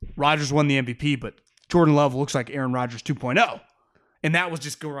Rodgers won the MVP, but Jordan Love looks like Aaron Rodgers 2.0, and that was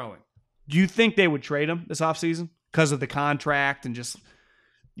just growing. Do you think they would trade him this offseason because of the contract and just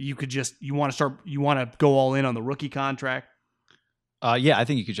you want to go all in on the rookie contract? Yeah, I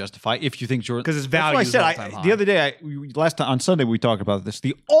think you could justify if you think Jordan, because his value is all-time high. The other day, last time on Sunday we talked about this.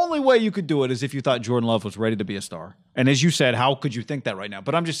 The only way you could do it is if you thought Jordan Love was ready to be a star. And as you said, how could you think that right now?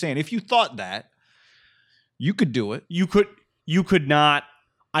 But I'm just saying, if you thought that, you could do it. You could not.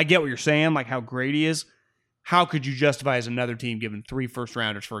 I get what you're saying, like how great he is. How could you justify as another team giving 3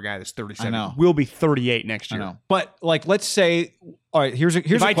 first-rounders for a guy that's 37? I know. Will be 38 next year. I know. But like, let's say, all right, here's a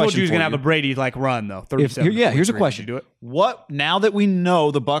question. If I told you he was going to have a Brady like run though, 37. Here's a question. Do it. What now that we know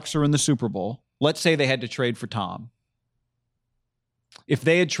the Bucs are in the Super Bowl? Let's say they had to trade for Tom. If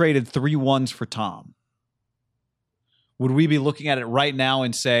they had traded 3 1s for Tom, would we be looking at it right now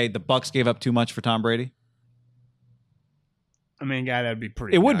and say the Bucs gave up too much for Tom Brady? I mean, guy, that'd be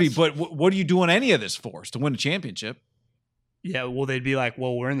pretty. It would be, but what are you doing any of this for? Is to win a championship? Yeah, well, they'd be like,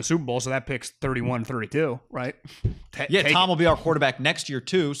 well, we're in the Super Bowl, so that pick's 31-32, right? Tom will be our quarterback next year,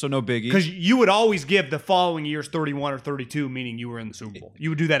 too, so no biggie. Because you would always give the following year's 31 or 32, meaning you were in the Super Bowl. You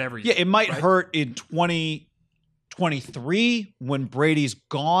would do that every year. Yeah, it might hurt in 2023 when Brady's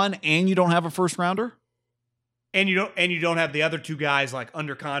gone and you don't have a first-rounder. And you don't have the other 2 guys like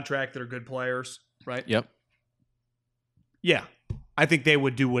under contract that are good players, right? Yep. Yeah. I think they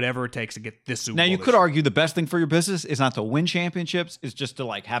would do whatever it takes to get this Super Bowl. Now, you could argue the best thing for your business is not to win championships, it's just to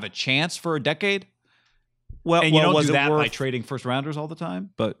like have a chance for a decade. Well, and you don't do that by trading first rounders all the time.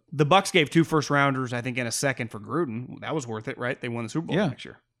 But the Bucs gave 2 first rounders, I think, and a second for Gruden. That was worth it, right? They won the Super Bowl next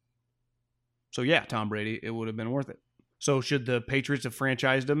year. So yeah, Tom Brady, it would have been worth it. So should the Patriots have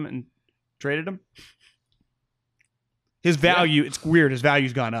franchised him and traded him? His value, it's weird. His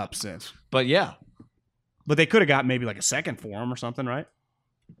value's gone up since. But yeah. But they could have got maybe like a second for him or something, right?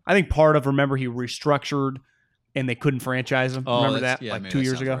 I think remember he restructured and they couldn't franchise him. Remember that? Yeah, like 2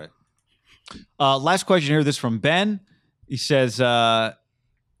 years ago? Right. Last question here. This from Ben. He says,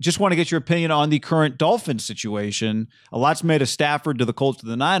 just want to get your opinion on the current Dolphins situation. A lot's made of Stafford to the Colts to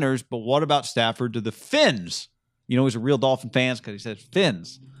the Niners, but what about Stafford to the Finns? You know, he's a real Dolphin fan because he says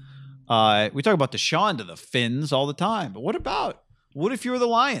Finns. We talk about Deshaun to the Finns all the time, but what if you were the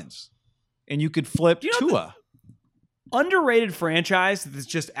Lions? And you could flip Tua. Underrated franchise that's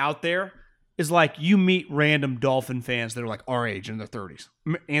just out there is like you meet random Dolphin fans that are like our age in their 30s.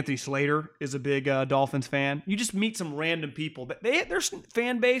 Anthony Slater is a big Dolphins fan. You just meet some random people. Their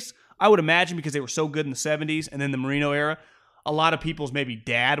fan base, I would imagine, because they were so good in the 70s and then the Marino era, a lot of people's maybe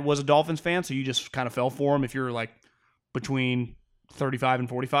dad was a Dolphins fan, so you just kind of fell for them if you're like between 35 and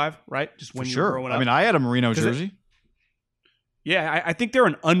 45, right? Just when For you're sure. growing up. I mean, I had a Marino jersey. Yeah, I think they're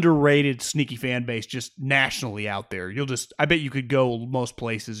an underrated, sneaky fan base just nationally out there. I bet you could go most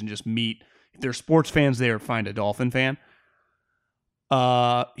places and just meet, if there's sports fans there, find a Dolphin fan.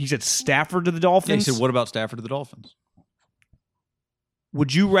 He said Stafford to the Dolphins. Yeah, he said, what about Stafford to the Dolphins?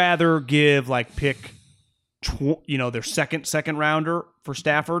 Would you rather pick, their second rounder for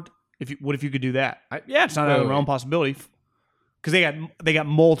Stafford? What if you could do that? It's not out of the realm possibility because they got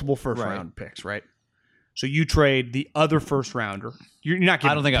multiple first round picks, right? So you trade the other first rounder. You're not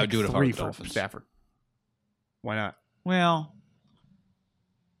giving. I don't think I would do it if I were the for Dolphins. Stafford. Why not? Well,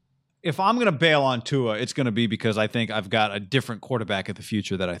 if I'm going to bail on Tua, it's going to be because I think I've got a different quarterback of the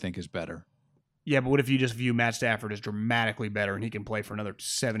future that I think is better. Yeah, but what if you just view Matt Stafford as dramatically better and he can play for another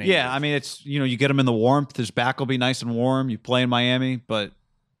 7-8 years? Yeah, I mean, it's, you get him in the warmth. His back will be nice and warm. You play in Miami, but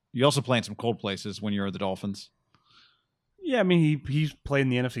you also play in some cold places when you're the Dolphins. Yeah, I mean, he's played in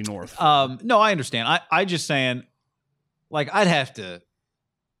the NFC North. No, I understand. I just saying, I'd have to.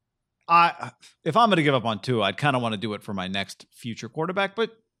 If I'm going to give up on Tua, I'd kind of want to do it for my next future quarterback.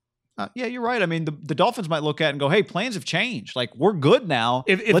 But yeah, you're right. I mean, the Dolphins might look at it and go, "Hey, plans have changed. We're good now.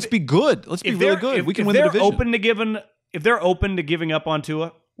 Let's be good. Let's be really good. We can win the division." If they're open to giving up on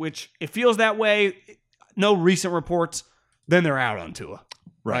Tua, which it feels that way, no recent reports, then they're out on Tua.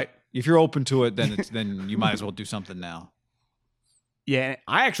 Right? If you're open to it, then you might as well do something now. Yeah,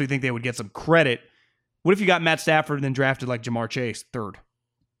 I actually think they would get some credit. What if you got Matt Stafford and then drafted Jamar Chase third?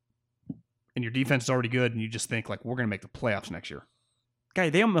 And your defense is already good, and you just think, we're going to make the playoffs next year. Guy,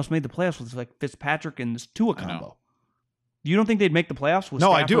 they almost made the playoffs with Fitzpatrick and this Tua combo. You don't think they'd make the playoffs with No,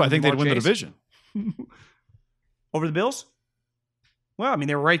 Stafford I do. I think Jamar they'd win the Chase? division. Over the Bills? Well, I mean,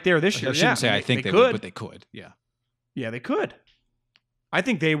 they were right there this year. I shouldn't say I think they would, but they could. Yeah. Yeah, they could. I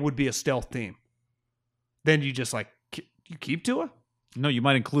think they would be a stealth team. Then you just you keep Tua? No, you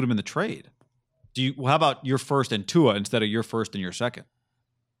might include him in the trade. How about your first and Tua instead of your first and your second?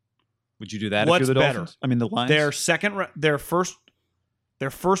 Would you do that if you're the Dolphins? I mean, the Lions? Their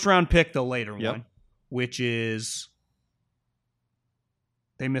first round pick, the later one, which is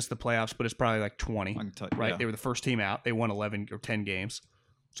they missed the playoffs, but it's probably 20. I can tell you, right? Yeah. They were the first team out. They won 11 or 10 games.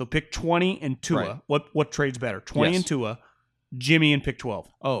 So pick 20 and Tua. Right. What trade's better? 20 and Tua, Jimmy and pick 12.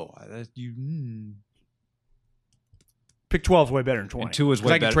 Oh, Pick 12 is way better than 20. And Tua's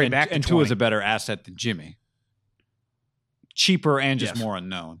way better. Trade back and to Tua's a better asset than Jimmy. Cheaper and just more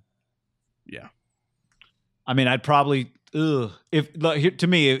unknown. Yeah. I mean, I'd probably to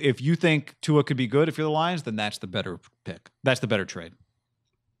me, if you think Tua could be good if you're the Lions, then that's the better pick. That's the better trade.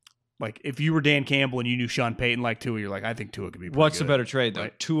 If you were Dan Campbell and you knew Sean Payton like Tua, you're I think Tua could be pretty What's good. the better trade, though?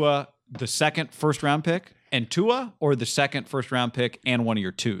 Right? Tua, the second first-round pick, and Tua, or the second first-round pick and one of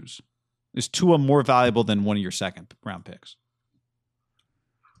your twos? Is Tua more valuable than one of your second-round picks?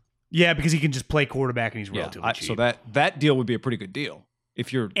 Yeah, because he can just play quarterback and he's relatively cheap. So that deal would be a pretty good deal.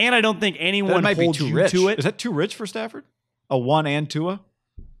 And I don't think anyone might holds be too you rich. to it. Is that too rich for Stafford? A 1 and Tua?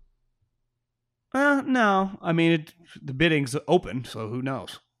 No. I mean, the bidding's open, so who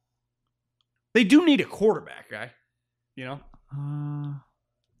knows? They do need a quarterback, guy.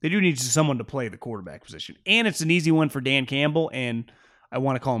 They do need someone to play the quarterback position. And it's an easy one for Dan Campbell, and I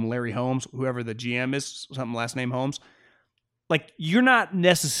want to call him Larry Holmes, whoever the GM is, something last name Holmes. You're not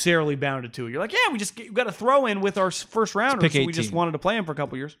necessarily bound to Tua. You're we got to throw in with our first rounder. So we just wanted to play him for a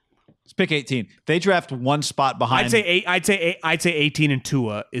couple years. Let's pick 18. They draft one spot behind. I'd say 18 and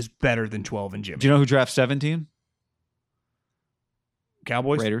Tua is better than 12 and Jimmy. Do you know who drafts 17?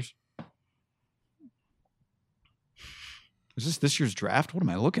 Cowboys? Raiders. Is this year's draft? What am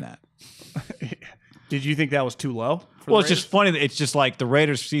I looking at? Did you think that was too low? Well, it's just funny that it's just the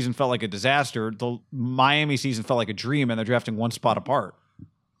Raiders season felt like a disaster. The Miami season felt like a dream, and they're drafting one spot apart.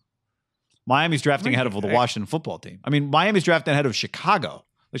 Miami's drafting ahead of the Washington football team. I mean, Miami's drafting ahead of Chicago.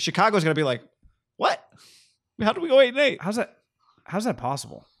 Chicago's going to be what? How do we go 8-8? How's that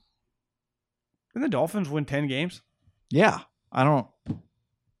possible? Didn't the Dolphins win 10 games? Yeah. I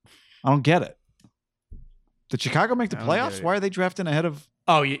don't get it. Did Chicago make the playoffs? Why are they drafting ahead of...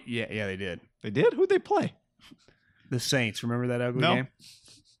 Oh, yeah, they did. They did? Who'd they play? The Saints. Remember that ugly game?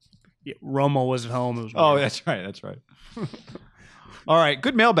 Yeah, Romo was at home. It was weird. Oh, that's right. All right.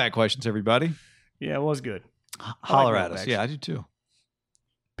 Good mailbag questions, everybody. Yeah, it was good. Holler at us. Yeah, I do too.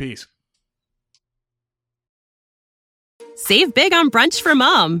 Peace. Save big on brunch for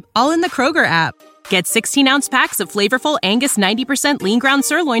mom, all in the Kroger app. Get 16-ounce packs of flavorful Angus 90% lean ground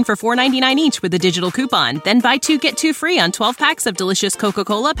sirloin for $4.99 each with a digital coupon. Then buy 2, get 2 free on 12 packs of delicious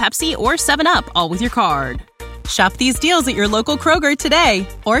Coca-Cola, Pepsi, or 7-Up, all with your card. Shop these deals at your local Kroger today,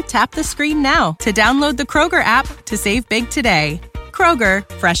 or tap the screen now to download the Kroger app to save big today. Kroger,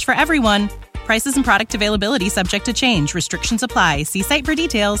 fresh for everyone. Prices and product availability subject to change. Restrictions apply. See site for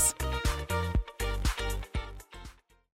details.